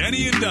is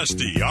Danny and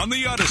Dusty on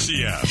the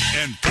Odyssey app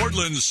and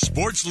Portland's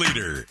sports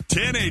leader,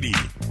 1080,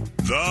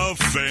 The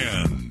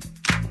Fan.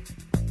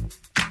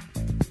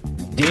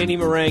 Danny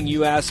Meringue,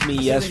 you asked me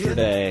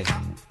yesterday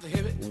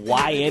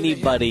why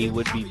anybody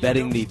would be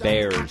betting the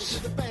Bears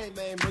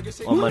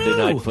on Monday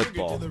Night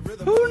Football.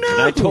 Who knew?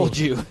 And I told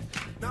you,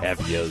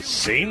 have you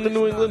seen the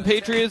New England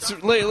Patriots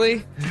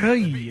lately?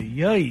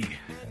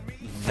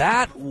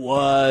 That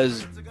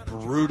was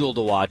brutal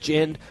to watch.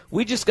 And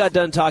we just got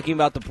done talking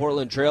about the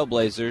Portland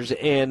Trailblazers,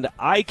 and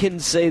I can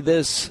say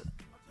this,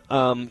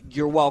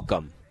 you're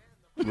welcome,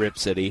 Rip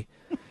City,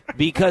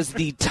 because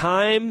the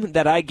time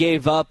that I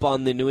gave up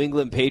on the New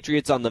England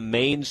Patriots on the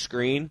main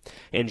screen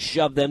and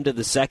shoved them to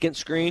the second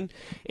screen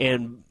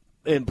and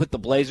put the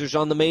Blazers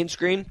on the main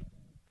screen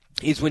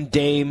is when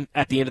Dame,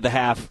 at the end of the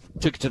half,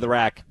 took it to the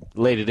rack,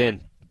 laid it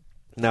in.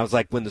 And that was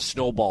like when the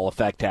snowball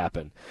effect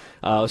happened.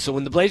 So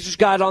when the Blazers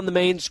got on the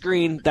main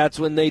screen, that's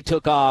when they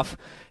took off,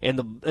 and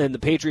the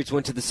Patriots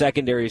went to the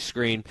secondary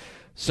screen.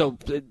 So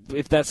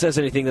if that says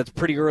anything, that's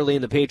pretty early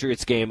in the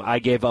Patriots game. I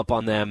gave up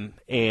on them.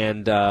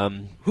 And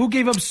who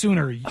gave up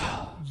sooner,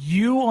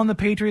 you on the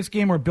Patriots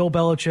game or Bill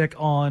Belichick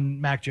on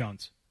Mac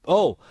Jones?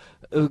 Oh,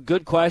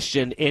 good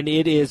question. And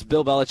it is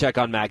Bill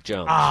Belichick on Mac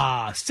Jones.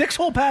 6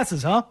 whole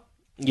passes, huh?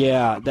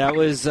 Yeah, that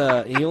was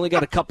he only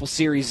got a couple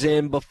series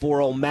in before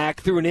old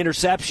Mac threw an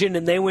interception,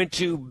 and they went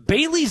to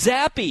Bailey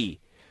Zappi,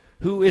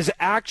 who is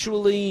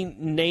actually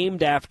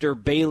named after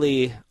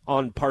Bailey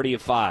on Party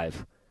of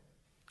Five.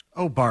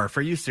 Oh, Barf,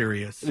 are you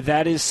serious?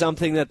 That is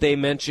something that they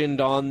mentioned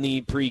on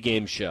the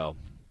pregame show.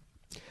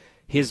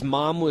 His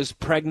mom was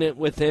pregnant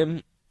with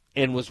him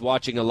and was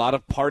watching a lot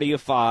of Party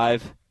of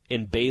Five,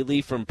 and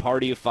Bailey from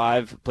Party of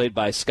Five, played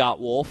by Scott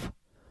Wolf.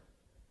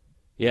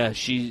 Yeah,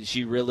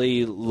 she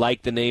really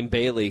liked the name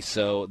Bailey,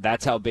 so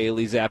that's how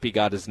Bailey Zappi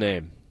got his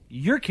name.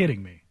 You're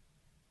kidding me.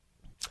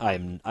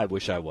 I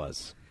wish I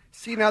was.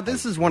 See, now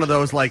this is one of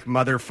those like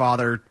mother,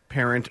 father,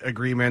 parent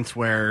agreements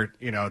where,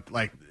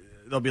 like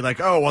they'll be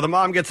like, oh, well, the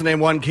mom gets to name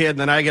one kid, and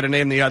then I get to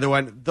name the other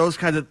one. Those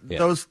kinds of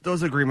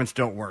those agreements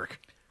don't work.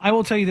 I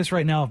will tell you this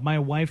right now: if my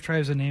wife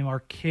tries to name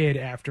our kid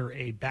after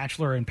a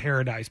Bachelor in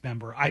Paradise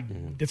member,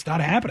 it's not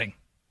happening.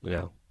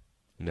 No.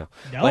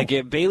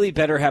 Like, Bailey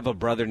better have a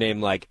brother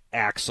named, like,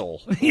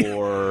 Axel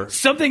or...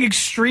 something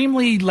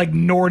extremely, like,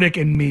 Nordic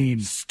and mean.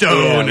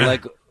 Stone. Yeah,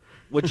 like,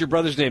 what's your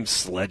brother's name?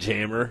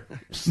 Sledgehammer?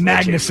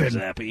 Magnuson.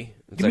 Zappy.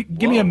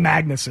 Give me a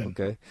Magnuson.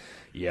 Okay.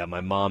 Yeah,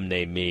 my mom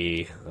named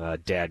me.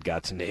 Dad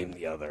got to name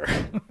the other.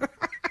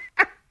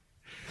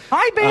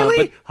 Hi,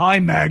 Bailey. Hi,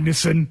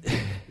 Magnuson.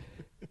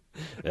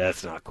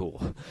 That's not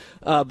cool.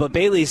 But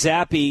Bailey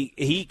Zappi,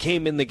 he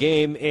came in the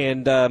game,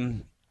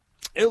 and...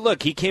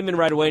 look, he came in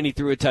right away and he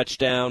threw a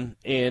touchdown,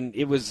 and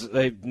it was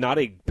not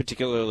a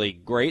particularly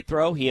great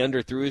throw. He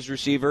underthrew his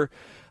receiver,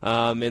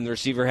 and the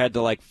receiver had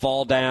to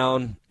fall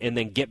down and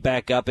then get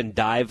back up and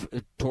dive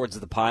towards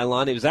the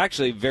pylon. It was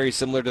actually very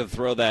similar to the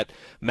throw that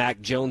Mac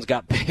Jones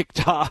got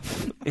picked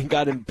off and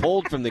got him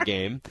pulled from the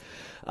game.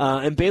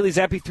 And Bailey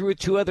Zappi threw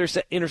 2 other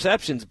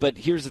interceptions, but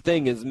here's the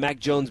thing: is Mac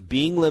Jones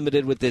being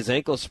limited with his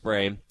ankle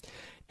sprain,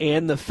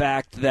 and the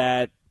fact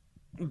that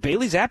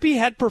Bailey Zappi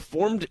had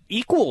performed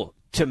equal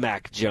to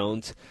Mac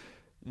Jones,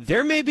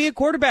 there may be a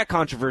quarterback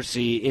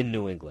controversy in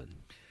New England.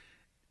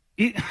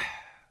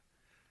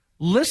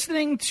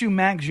 Listening to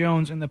Mac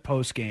Jones in the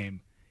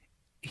postgame,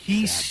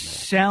 he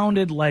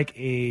sounded like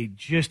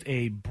just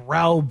a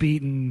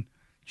browbeaten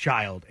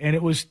child, and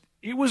it was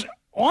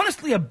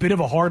honestly a bit of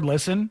a hard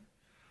listen.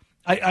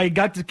 I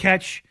got to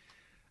catch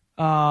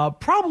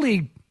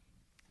probably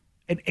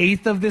an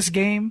eighth of this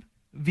game,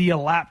 via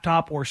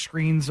laptop or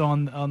screens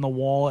on the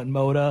wall at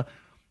Moda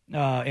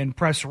in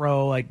press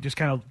row, like just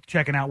kind of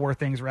checking out where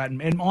things were at.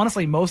 And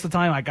honestly, most of the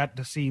time I got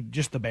to see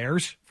just the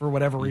Bears for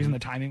whatever reason. The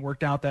timing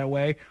worked out that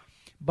way.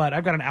 But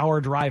I've got an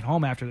hour drive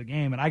home after the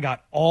game, and I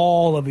got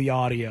all of the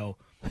audio.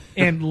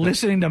 And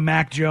listening to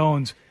Mac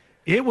Jones,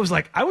 it was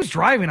like I was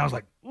driving. I was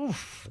like,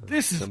 oof,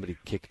 this is... Somebody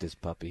kicked his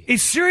puppy.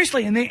 It's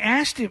seriously, and they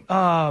asked him,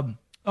 a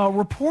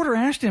reporter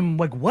asked him,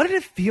 like, what did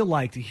it feel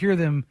like to hear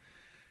them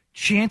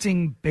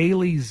chanting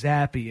Bailey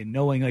Zappi and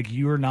knowing, like,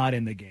 you're not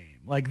in the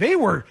game? Like, they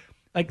were...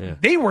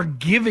 they were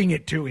giving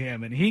it to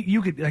him, and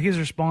his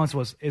response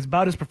was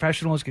about as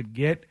professional as could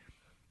get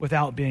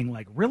without being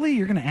like, really?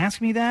 You're going to ask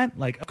me that?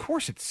 Like, of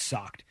course it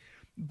sucked.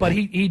 But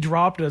he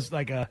dropped us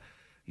like I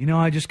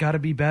just got to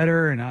be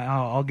better, and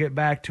I'll get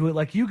back to it.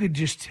 Like, you could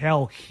just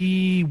tell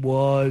he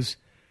was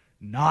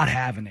not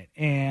having it.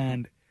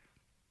 And,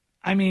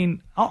 I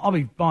mean, I'll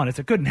be honest,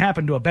 it couldn't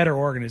happen to a better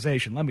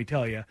organization, let me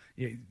tell you.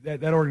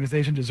 That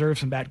organization deserves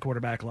some bad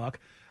quarterback luck.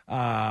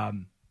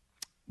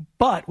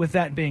 But with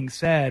that being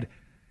said,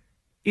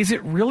 is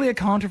it really a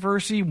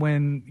controversy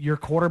when your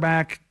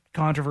quarterback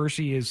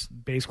controversy is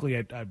basically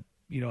a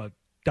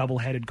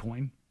double-headed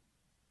coin?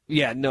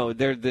 Yeah, no,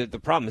 the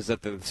problem is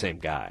that they're the same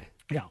guy.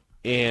 Yeah.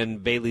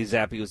 And Bailey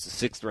Zappi was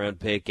the 6th-round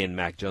pick, and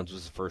Mac Jones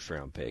was the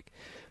 1st-round pick.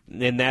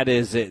 And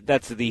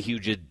that's the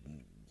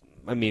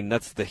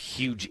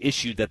huge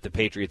issue that the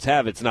Patriots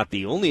have. It's not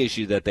the only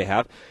issue that they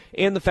have.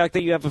 And the fact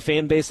that you have a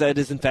fan base that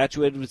is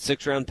infatuated with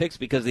 6th-round picks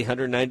because the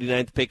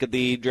 199th pick of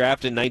the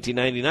draft in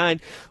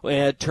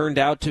 1999 turned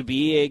out to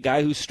be a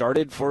guy who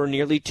started for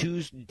nearly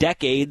 2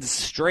 decades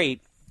straight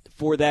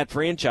for that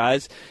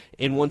franchise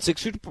and won 6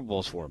 Super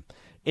Bowls for him.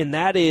 And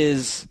that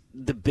is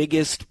the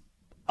biggest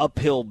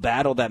uphill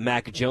battle that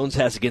Mac Jones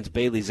has against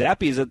Bailey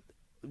Zappi, is that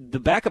the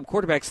backup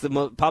quarterback's the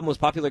most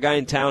popular guy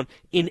in town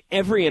in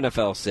every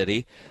NFL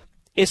city,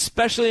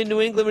 especially in New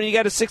England when you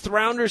got a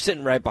 6th-rounder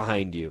sitting right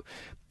behind you.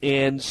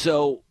 And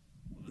so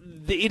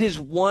it is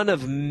one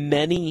of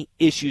many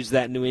issues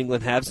that New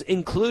England has,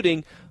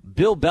 including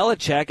Bill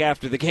Belichick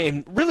after the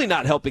game really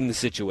not helping the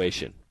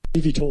situation.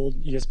 He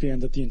told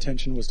ESPN that the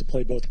intention was to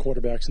play both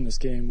quarterbacks in this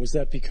game. Was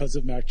that because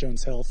of Mac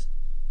Jones' health?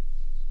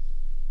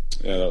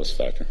 Yeah, that was a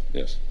factor,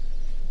 yes.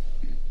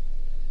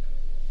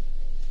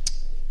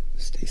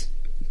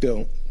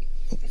 Bill,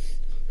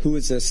 who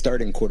is the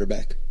starting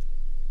quarterback?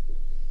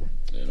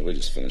 Yeah, we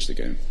just finished the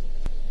game.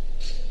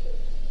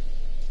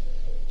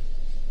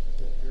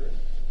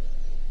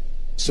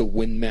 So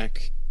when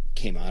Mac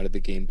came out of the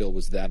game, Bill,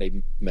 was that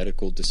a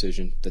medical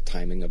decision, the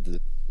timing of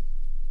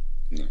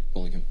No.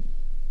 pulling him?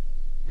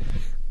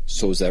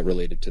 So was that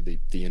related to the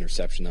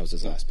interception? That was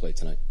his last play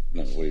tonight?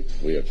 No,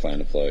 we had planned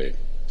to play.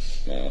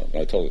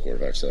 I told the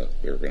quarterbacks that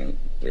we were going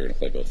to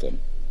play both of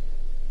them.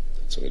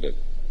 So we did.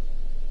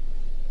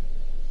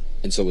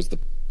 And so was the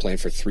plan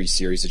for 3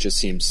 series? It just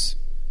seems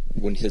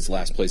when his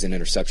last play's an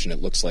interception,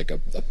 it looks like a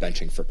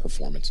benching for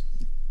performance.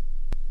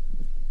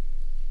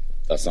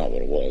 That's not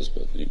what it was,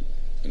 but you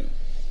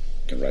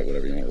can write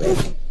whatever you want to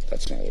write.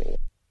 That's not what it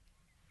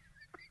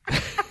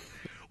was.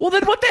 Well,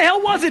 then what the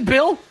hell was it,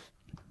 Bill?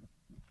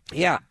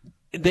 Yeah.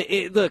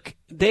 Look,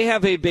 they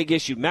have a big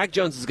issue. Mac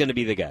Jones is going to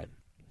be the guy.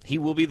 He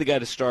will be the guy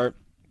to start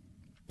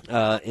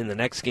in the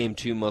next game,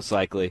 too, most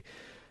likely.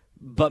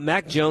 But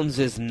Mac Jones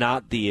is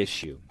not the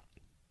issue,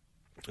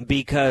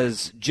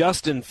 because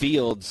Justin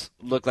Fields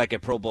looked like a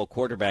Pro Bowl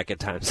quarterback at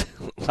times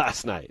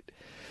last night.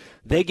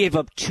 They gave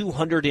up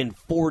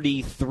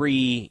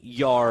 243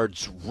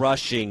 yards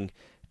rushing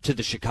to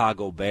the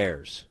Chicago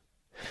Bears.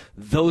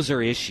 Those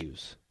are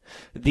issues.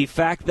 The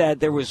fact that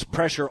there was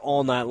pressure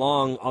all night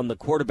long on the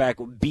quarterback,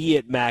 be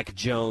it Mac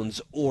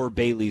Jones or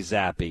Bailey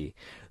Zappi,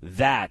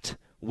 that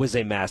was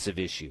a massive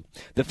issue.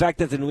 The fact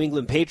that the New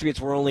England Patriots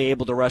were only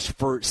able to rush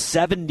for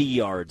 70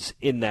 yards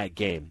in that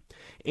game.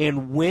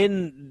 And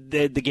when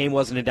the game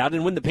wasn't in doubt,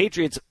 and when the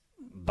Patriots,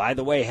 by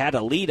the way, had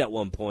a lead at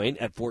one point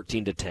at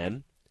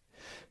 14-10,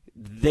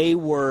 they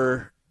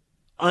were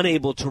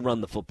unable to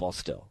run the football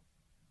still.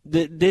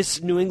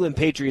 This New England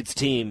Patriots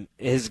team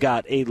has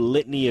got a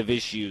litany of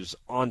issues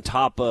on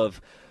top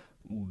of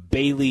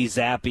Bailey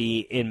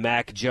Zappi and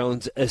Mac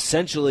Jones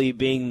essentially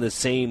being the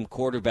same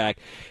quarterback,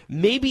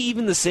 maybe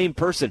even the same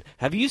person.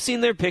 Have you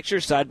seen their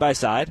pictures side by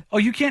side? Oh,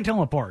 you can't tell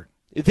them apart.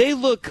 They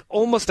look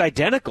almost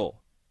identical.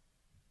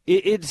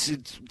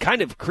 It's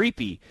kind of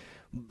creepy,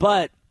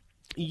 but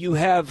you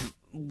have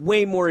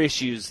way more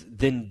issues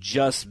than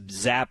just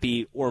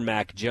Zappi or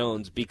Mac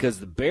Jones, because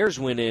the Bears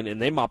went in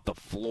and they mopped the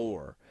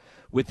floor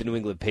with the New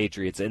England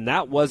Patriots, and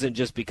that wasn't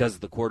just because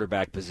of the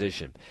quarterback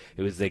position.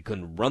 It was they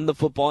couldn't run the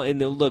football, and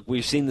look,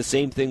 we've seen the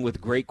same thing with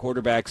great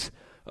quarterbacks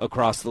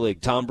across the league.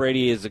 Tom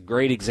Brady is a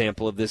great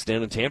example of this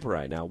down in Tampa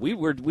right now. We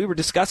were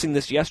discussing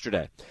this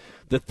yesterday.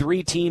 The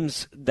 3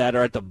 teams that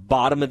are at the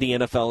bottom of the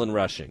NFL in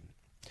rushing: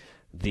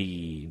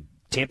 the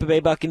Tampa Bay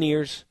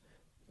Buccaneers,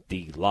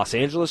 the Los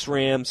Angeles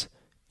Rams,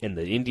 and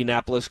the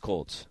Indianapolis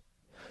Colts.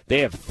 They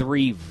have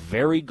 3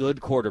 very good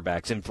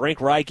quarterbacks. And Frank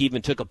Reich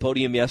even took a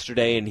podium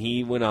yesterday, and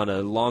he went on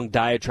a long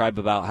diatribe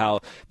about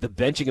how the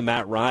benching of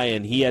Matt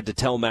Ryan, he had to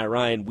tell Matt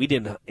Ryan, we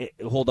didn't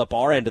hold up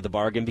our end of the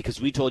bargain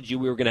because we told you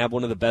we were going to have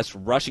one of the best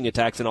rushing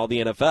attacks in all the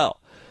NFL.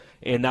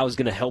 And that was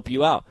going to help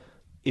you out.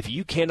 If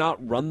you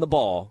cannot run the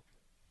ball,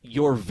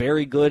 you're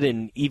very good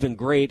and even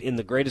great in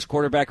the greatest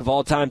quarterback of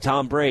all time,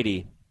 Tom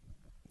Brady.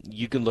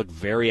 You can look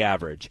very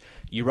average.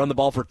 You run the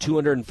ball for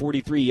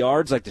 243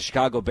 yards like the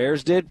Chicago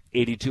Bears did,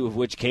 82 of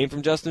which came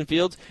from Justin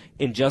Fields,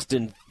 and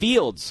Justin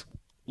Fields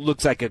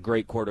looks like a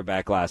great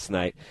quarterback last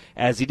night,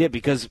 as he did,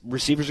 because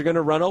receivers are going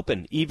to run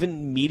open.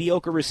 Even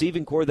mediocre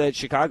receiving core that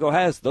Chicago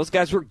has, those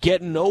guys were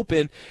getting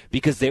open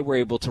because they were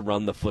able to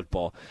run the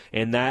football.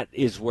 And that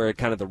is where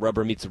kind of the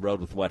rubber meets the road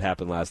with what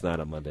happened last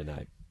night on Monday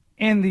night.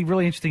 And the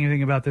really interesting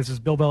thing about this is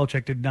Bill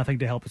Belichick did nothing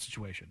to help the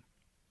situation.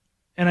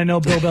 And I know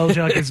Bill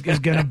Belichick is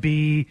going to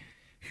be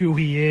who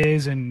he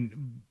is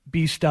and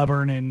be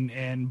stubborn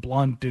and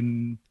blunt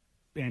and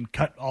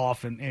cut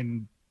off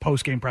in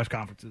post-game press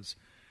conferences.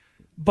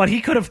 But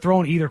he could have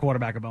thrown either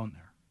quarterback a bone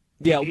there.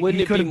 Yeah,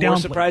 wouldn't it be more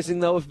surprising,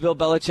 though, if Bill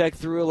Belichick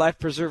threw a life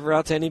preserver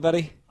out to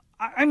anybody?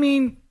 I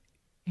mean,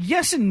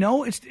 yes and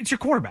no. It's your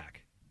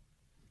quarterback.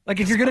 Like,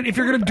 if you're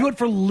gonna do it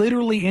for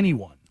literally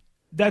anyone,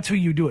 that's who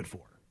you do it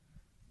for.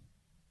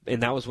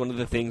 And that was one of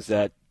the things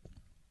that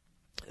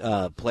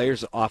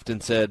players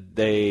often said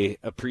they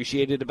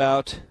appreciated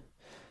about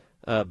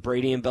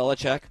Brady and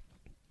Belichick.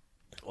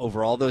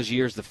 Over all those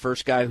years, the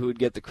first guy who would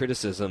get the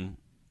criticism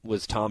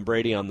was Tom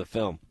Brady on the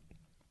film.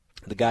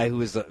 The guy who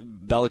was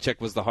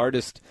Belichick was the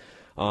hardest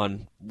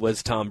on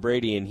was Tom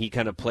Brady, and he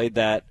kind of played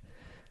that.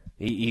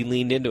 He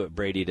leaned into it,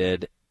 Brady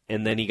did,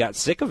 and then he got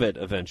sick of it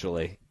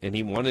eventually, and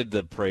he wanted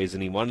the praise,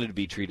 and he wanted to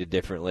be treated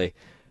differently.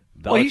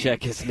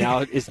 Belichick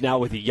is now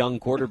with the young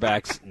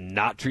quarterbacks,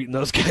 not treating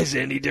those guys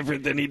any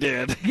different than he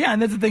did. Yeah,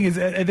 and that's the thing is,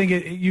 I think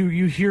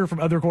you hear from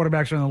other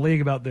quarterbacks around the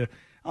league about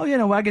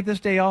I get this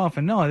day off,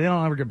 and no, they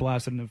don't ever get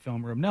blasted in the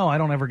film room. No, I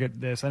don't ever get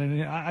this.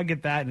 I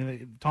get that.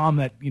 And Tom,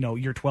 that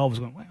year 12 is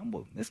going,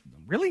 well, this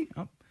really?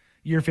 Oh,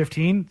 year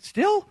 15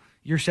 still?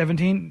 Year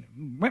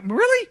 17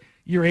 really?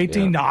 Year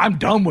 18? Yeah. No, I'm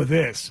done with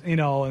this.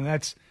 And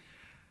that's.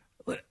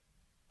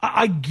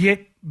 I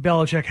get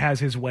Belichick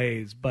has his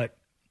ways, but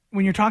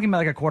when you're talking about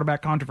like a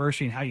quarterback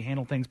controversy and how you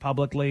handle things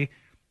publicly,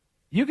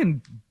 you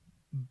can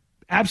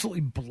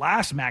absolutely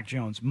blast Mac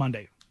Jones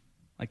Monday.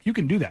 Like, you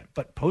can do that,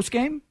 but post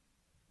game,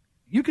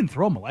 you can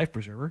throw him a life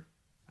preserver.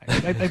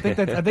 I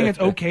think it's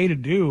okay to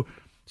do,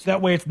 so that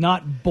way it's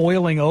not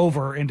boiling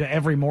over into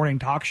every morning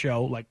talk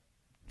show like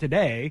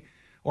today,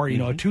 or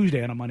a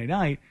Tuesday on a Monday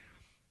night,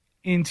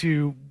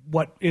 into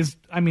what is.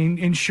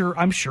 I'm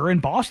sure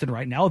in Boston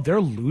right now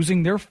they're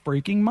losing their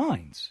freaking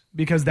minds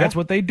because that's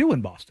what they do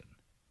in Boston.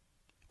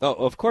 Oh,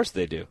 of course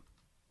they do.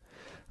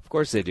 Of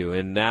course they do.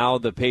 And now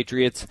the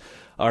Patriots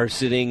are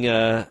sitting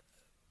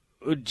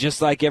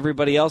just like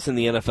everybody else in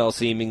the NFL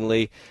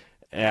seemingly.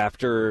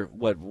 After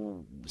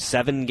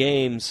 7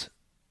 games,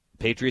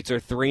 Patriots are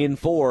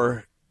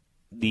 3-4,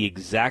 the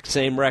exact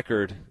same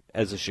record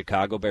as the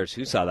Chicago Bears.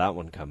 Who saw that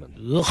one coming?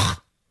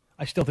 Ugh.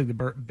 I still think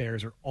the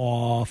Bears are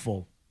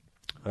awful.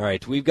 All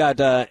right, we've got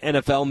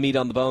NFL meat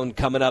on the bone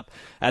coming up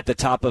at the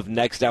top of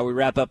next hour. We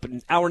wrap up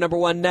hour number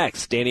 1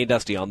 next. Danny and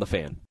Dusty on the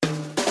Fan.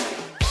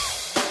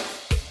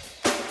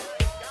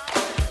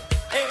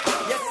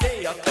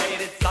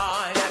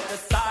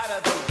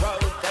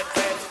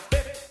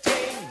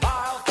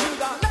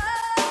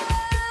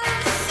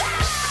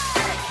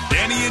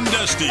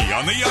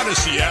 On the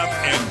Odyssey app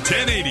and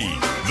 1080,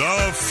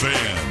 The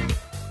Fan.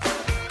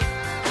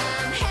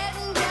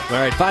 All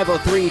right,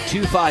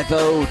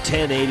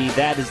 503-250-1080.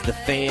 That is the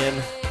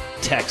Fan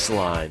text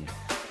line.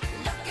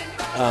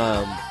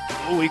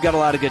 We've got a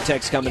lot of good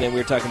texts coming in. We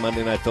were talking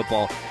Monday Night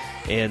Football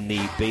and the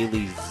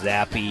Bailey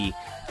Zappi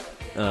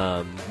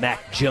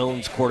Mac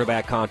Jones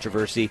quarterback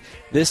controversy.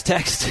 This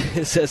text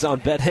says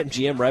on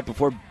BetMGM right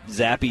before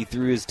Zappi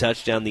threw his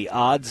touchdown, the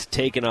odds were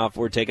taken off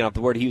the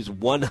board. He was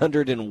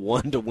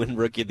 101 to win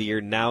Rookie of the Year.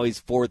 Now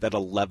he's 4th at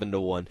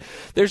 11-1.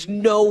 There's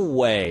no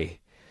way.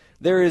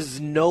 There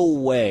is no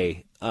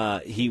way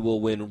he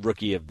will win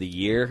Rookie of the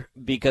Year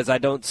because I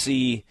don't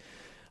see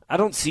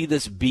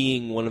this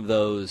being one of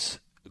those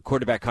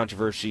quarterback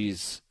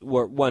controversies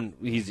where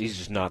he's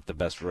just not the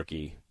best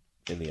rookie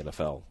in the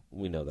NFL.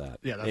 We know that.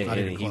 Yeah, that's not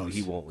even close.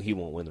 He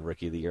won't win the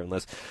Rookie of the Year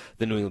unless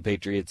the New England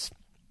Patriots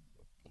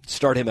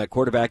start him at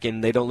quarterback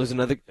and they don't lose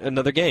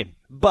another game.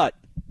 But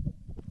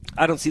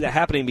I don't see that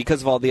happening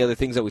because of all the other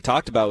things that we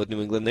talked about with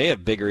New England. They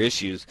have bigger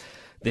issues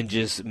than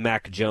just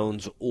Mac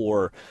Jones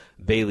or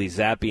Bailey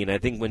Zappi. And I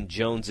think when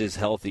Jones is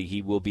healthy,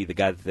 he will be the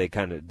guy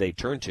that they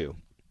turn to.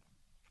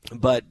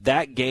 But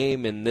that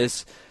game and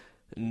this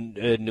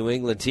New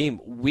England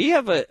team, we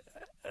have a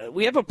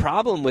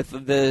problem with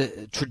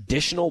the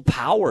traditional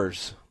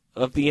powers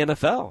of the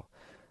NFL.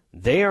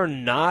 They are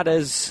not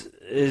as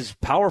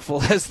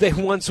powerful as they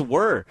once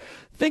were.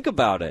 Think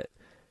about it.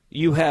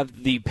 You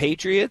have the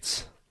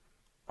Patriots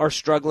are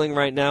struggling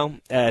right now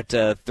at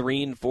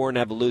 3-4 and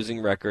have a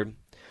losing record.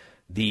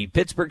 The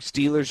Pittsburgh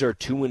Steelers are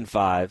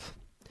 2-5.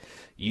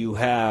 You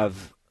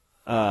have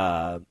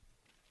the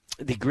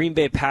Green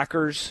Bay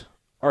Packers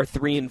are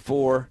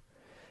 3-4.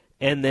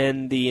 And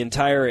then the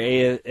entire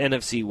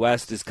NFC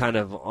West is kind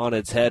of on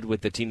its head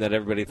with the team that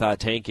everybody thought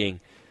tanking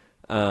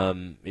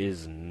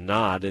is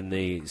not in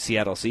the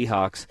Seattle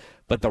Seahawks.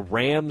 But the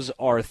Rams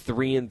are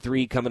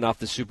 3-3 coming off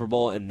the Super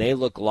Bowl, and they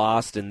look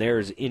lost, and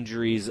there's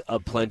injuries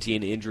aplenty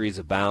and injuries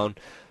abound.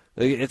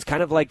 It's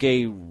kind of like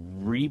a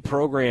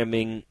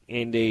reprogramming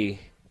and a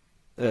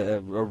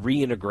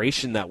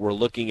reintegration that we're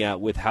looking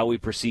at with how we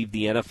perceive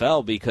the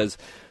NFL, because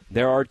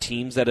there are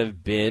teams that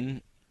have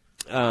been,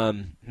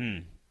 I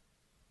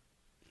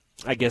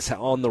guess,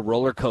 on the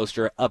roller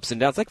coaster, ups and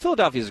downs. Like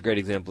Philadelphia is a great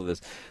example of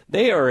this.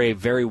 They are a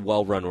very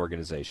well-run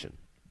organization.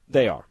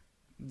 They are.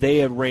 They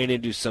have ran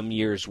into some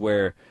years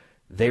where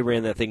they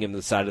ran that thing into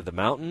the side of the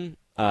mountain.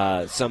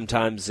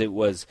 Sometimes it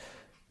was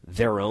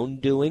their own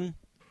doing.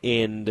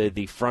 In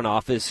the front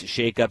office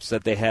shakeups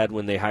that they had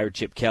when they hired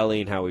Chip Kelly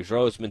and Howie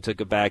Roseman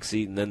took a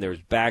backseat, and then there was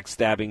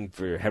backstabbing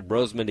for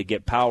Roseman to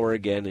get power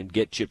again and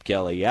get Chip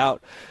Kelly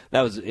out.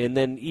 That was, and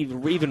then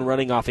even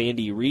running off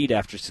Andy Reid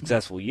after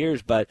successful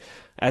years. But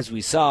as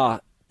we saw,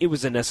 it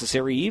was a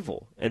necessary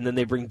evil. And then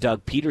they bring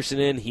Doug Peterson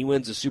in. He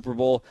wins the Super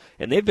Bowl,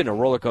 and they've been a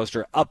roller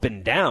coaster up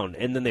and down.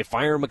 And then they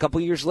fire him a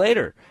couple years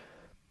later.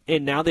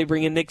 And now they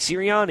bring in Nick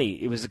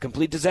Sirianni. It was a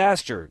complete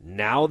disaster.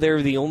 Now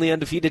they're the only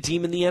undefeated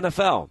team in the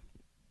NFL.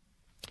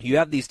 You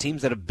have these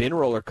teams that have been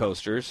roller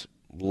coasters,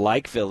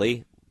 like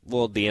Philly,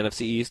 well, the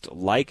NFC East,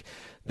 like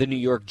the New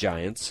York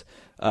Giants,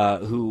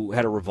 who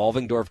had a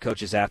revolving door of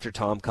coaches after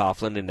Tom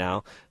Coughlin, and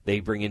now they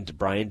bring in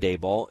Brian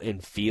Daboll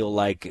and feel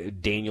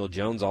like Daniel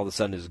Jones all of a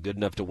sudden is good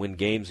enough to win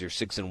games. You're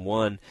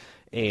 6-1,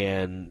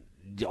 and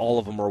all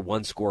of them are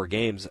one-score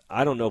games.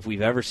 I don't know if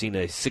we've ever seen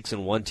a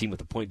 6-1 team with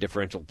a point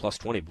differential plus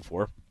 20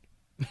 before.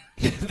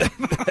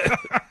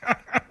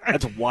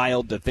 That's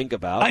wild to think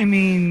about. I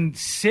mean,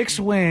 6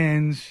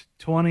 wins,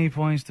 20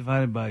 points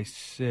divided by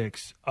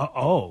 6.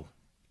 That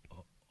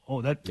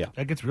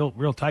gets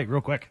real tight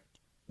real quick.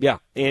 Yeah,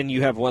 and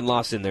you have one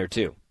loss in there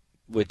too,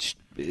 which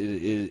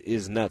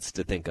is nuts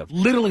to think of.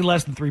 Literally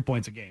less than 3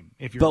 points a game.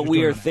 But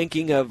we are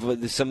thinking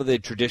of some of the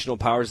traditional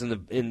powers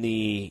in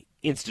the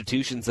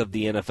institutions of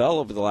the NFL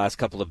over the last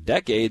couple of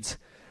decades.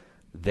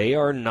 They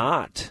are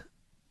not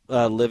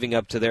living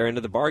up to their end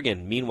of the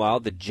bargain. Meanwhile,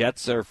 the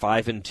Jets are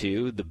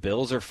 5-2, the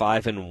Bills are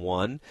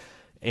 5-1,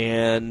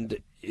 and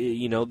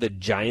the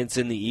Giants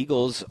and the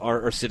Eagles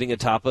are sitting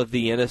atop of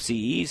the NFC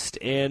East,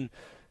 and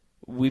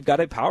we've got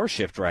a power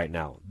shift right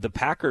now. The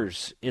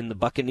Packers and the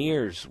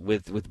Buccaneers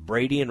with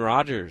Brady and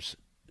Rodgers,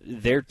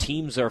 their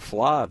teams are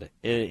flawed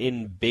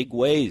in big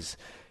ways,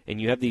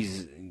 and you have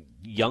these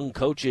young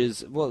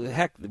coaches. Well,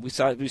 heck, we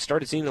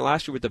started seeing it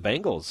last year with the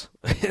Bengals.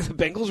 The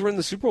Bengals were in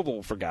the Super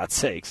Bowl, for God's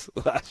sakes,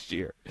 last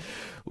year.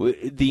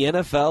 The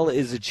NFL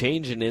is a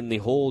changing, in the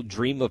whole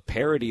dream of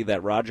parity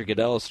that Roger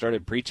Goodell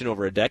started preaching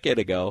over a decade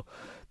ago.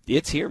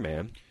 It's here,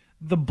 man.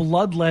 The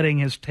bloodletting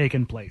has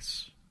taken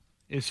place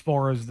as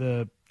far as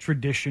the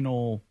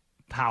traditional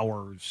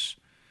powers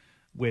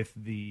with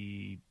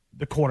the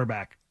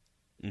quarterback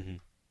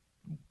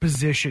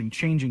position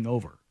changing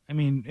over. I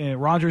mean,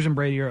 Rodgers and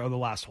Brady are the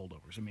last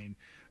holdovers. I mean,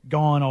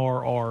 gone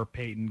are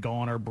Peyton,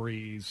 gone are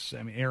Breeze.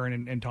 I mean,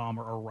 Aaron and Tom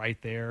are right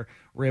there.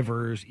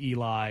 Rivers,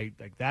 Eli,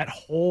 like that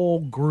whole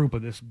group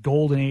of this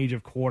golden age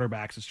of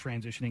quarterbacks is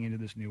transitioning into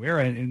this new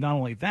era. And not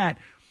only that,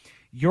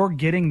 you're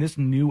getting this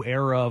new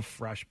era of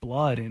fresh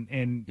blood.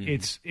 And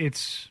it's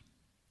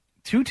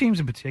two teams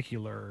in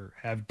particular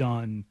have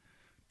done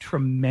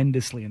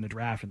tremendously in the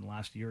draft in the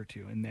last year or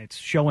two, and it's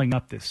showing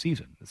up this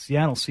season. The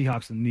Seattle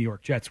Seahawks and the New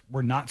York Jets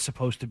were not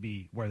supposed to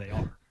be where they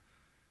are.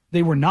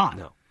 They were not.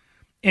 No.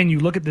 And you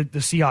look at the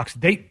Seahawks,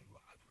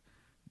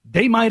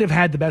 they might have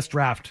had the best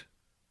draft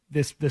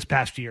this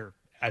past year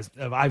as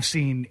I've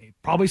seen,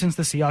 probably since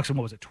the Seahawks in,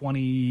 what was it,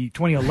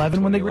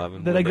 2011 when they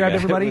grabbed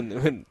everybody?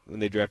 When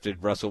they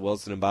drafted Russell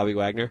Wilson and Bobby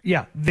Wagner?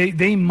 Yeah,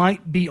 they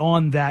might be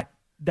on that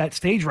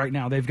stage right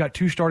now. They've got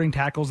 2 starting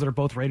tackles that are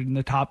both rated in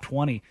the top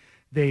 20.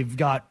 They've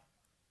got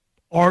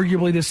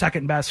arguably the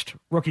second best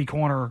rookie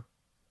corner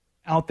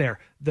out there.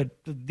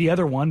 The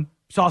other one,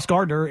 Sauce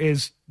Gardner,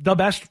 is the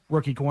best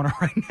rookie corner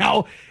right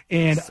now.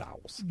 And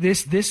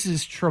this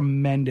is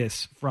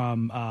tremendous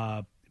from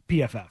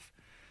PFF.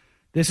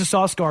 This is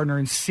Sauce Gardner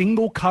in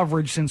single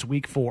coverage since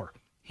week 4.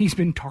 He's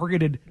been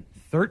targeted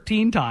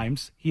 13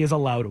 times. He has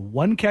allowed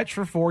 1 catch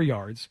for 4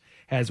 yards,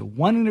 has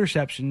 1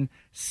 interception,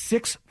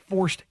 6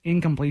 forced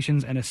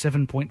incompletions, and a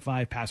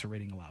 7.5 passer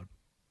rating allowed.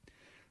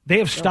 They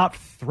have stopped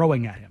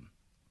throwing at him.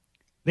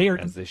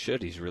 As they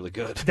should. He's really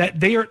good.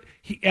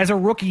 As a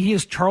rookie, he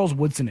is Charles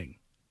Woodsoning.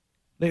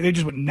 They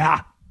just went,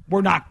 nah,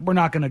 we're not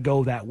going to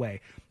go that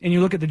way. And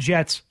you look at the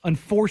Jets.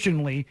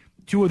 Unfortunately,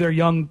 2 of their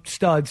young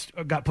studs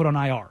got put on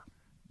IR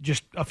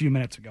just a few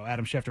minutes ago.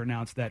 Adam Schefter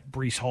announced that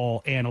Breece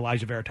Hall and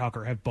Elijah Vera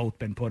Tucker have both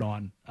been put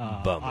on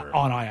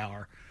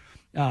IR.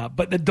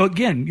 But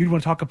again, you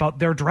want to talk about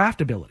their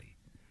draft ability.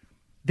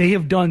 They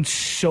have done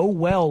so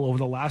well over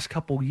the last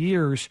couple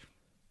years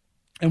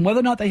And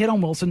whether or not they hit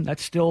on Wilson,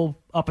 that's still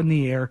up in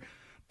the air.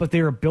 But they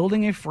are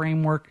building a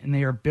framework, and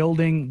they are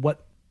building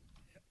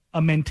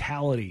a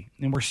mentality.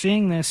 And we're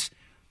seeing this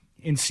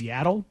in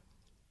Seattle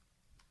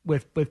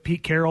with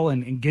Pete Carroll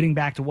and getting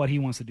back to what he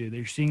wants to do.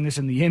 They're seeing this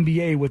in the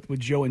NBA with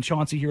Joe and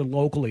Chauncey here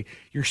locally.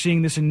 You're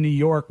seeing this in New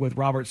York with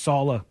Robert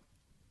Saleh.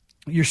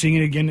 You're seeing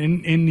it again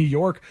in New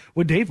York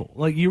with Dable.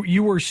 Like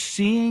you are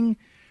seeing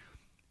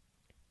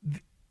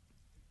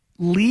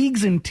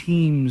leagues and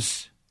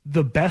teams,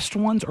 the best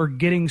ones, are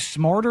getting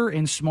smarter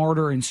and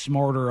smarter and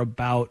smarter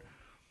about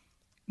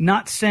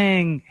not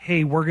saying,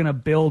 hey, we're going to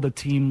build a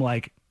team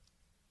like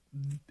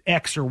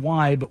X or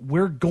Y, but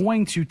we're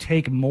going to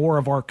take more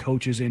of our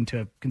coaches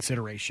into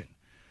consideration.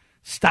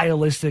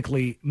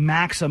 Stylistically,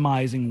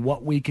 maximizing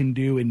what we can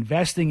do,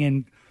 investing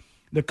in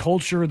the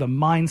culture, the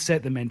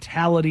mindset, the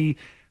mentality,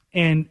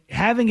 and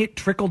having it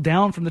trickle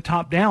down from the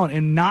top down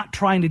and not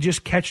trying to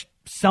just catch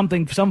some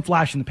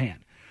flash in the pan.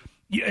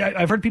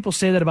 I've heard people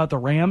say that about the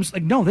Rams.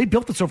 Like, no, they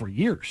built this over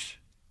years.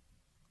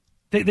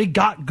 They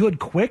got good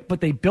quick,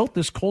 but they built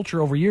this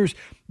culture over years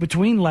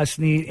between Les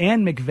Snead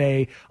and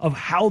McVay of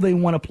how they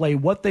want to play,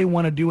 what they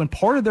want to do. And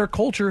part of their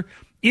culture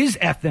is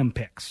FM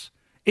picks.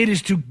 It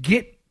is to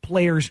get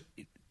players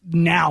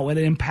now and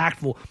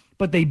impactful,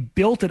 but they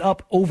built it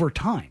up over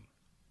time.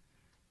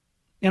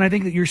 And I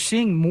think that you're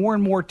seeing more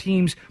and more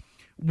teams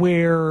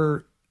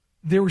where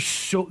there was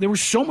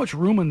so much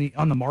room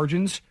on the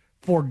margins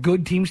for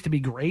good teams to be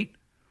great.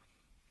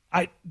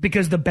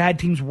 Because the bad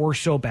teams were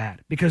so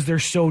bad, because they're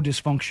so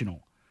dysfunctional.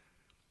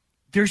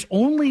 There's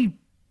only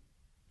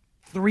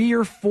 3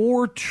 or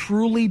 4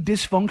 truly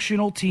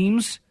dysfunctional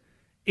teams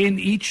in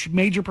each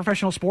major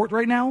professional sport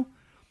right now,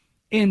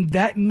 and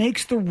that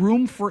makes the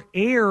room for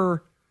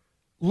error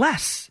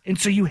less. And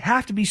so you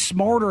have to be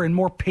smarter and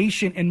more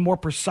patient and more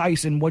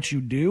precise in what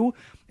you do,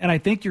 and I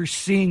think you're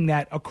seeing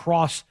that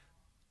across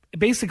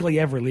basically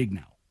every league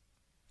now.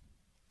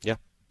 Yeah.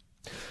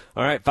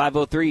 All right,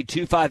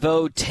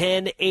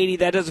 503-250-1080.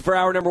 That does it for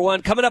hour number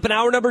 1. Coming up in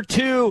hour number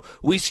 2,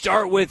 we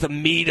start with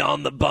meat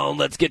on the bone.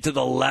 Let's get to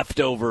the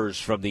leftovers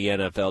from the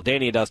NFL.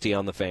 Danny and Dusty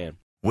on the Fan.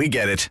 We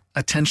get it.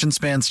 Attention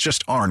spans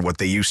just aren't what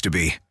they used to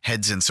be.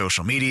 Heads in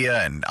social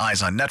media and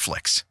eyes on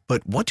Netflix.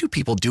 But what do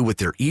people do with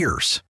their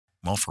ears?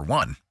 Well, for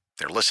one,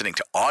 they're listening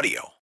to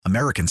audio.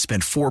 Americans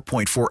spend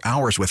 4.4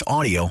 hours with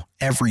audio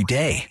every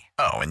day.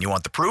 Oh, and you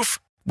want the proof?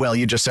 Well,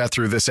 you just sat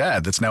through this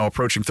ad that's now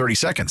approaching 30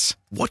 seconds.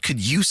 What could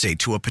you say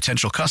to a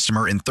potential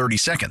customer in 30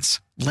 seconds?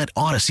 Let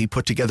Odyssey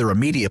put together a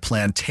media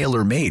plan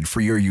tailor-made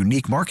for your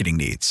unique marketing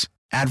needs.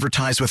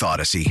 Advertise with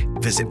Odyssey.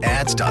 Visit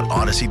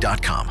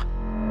ads.odyssey.com.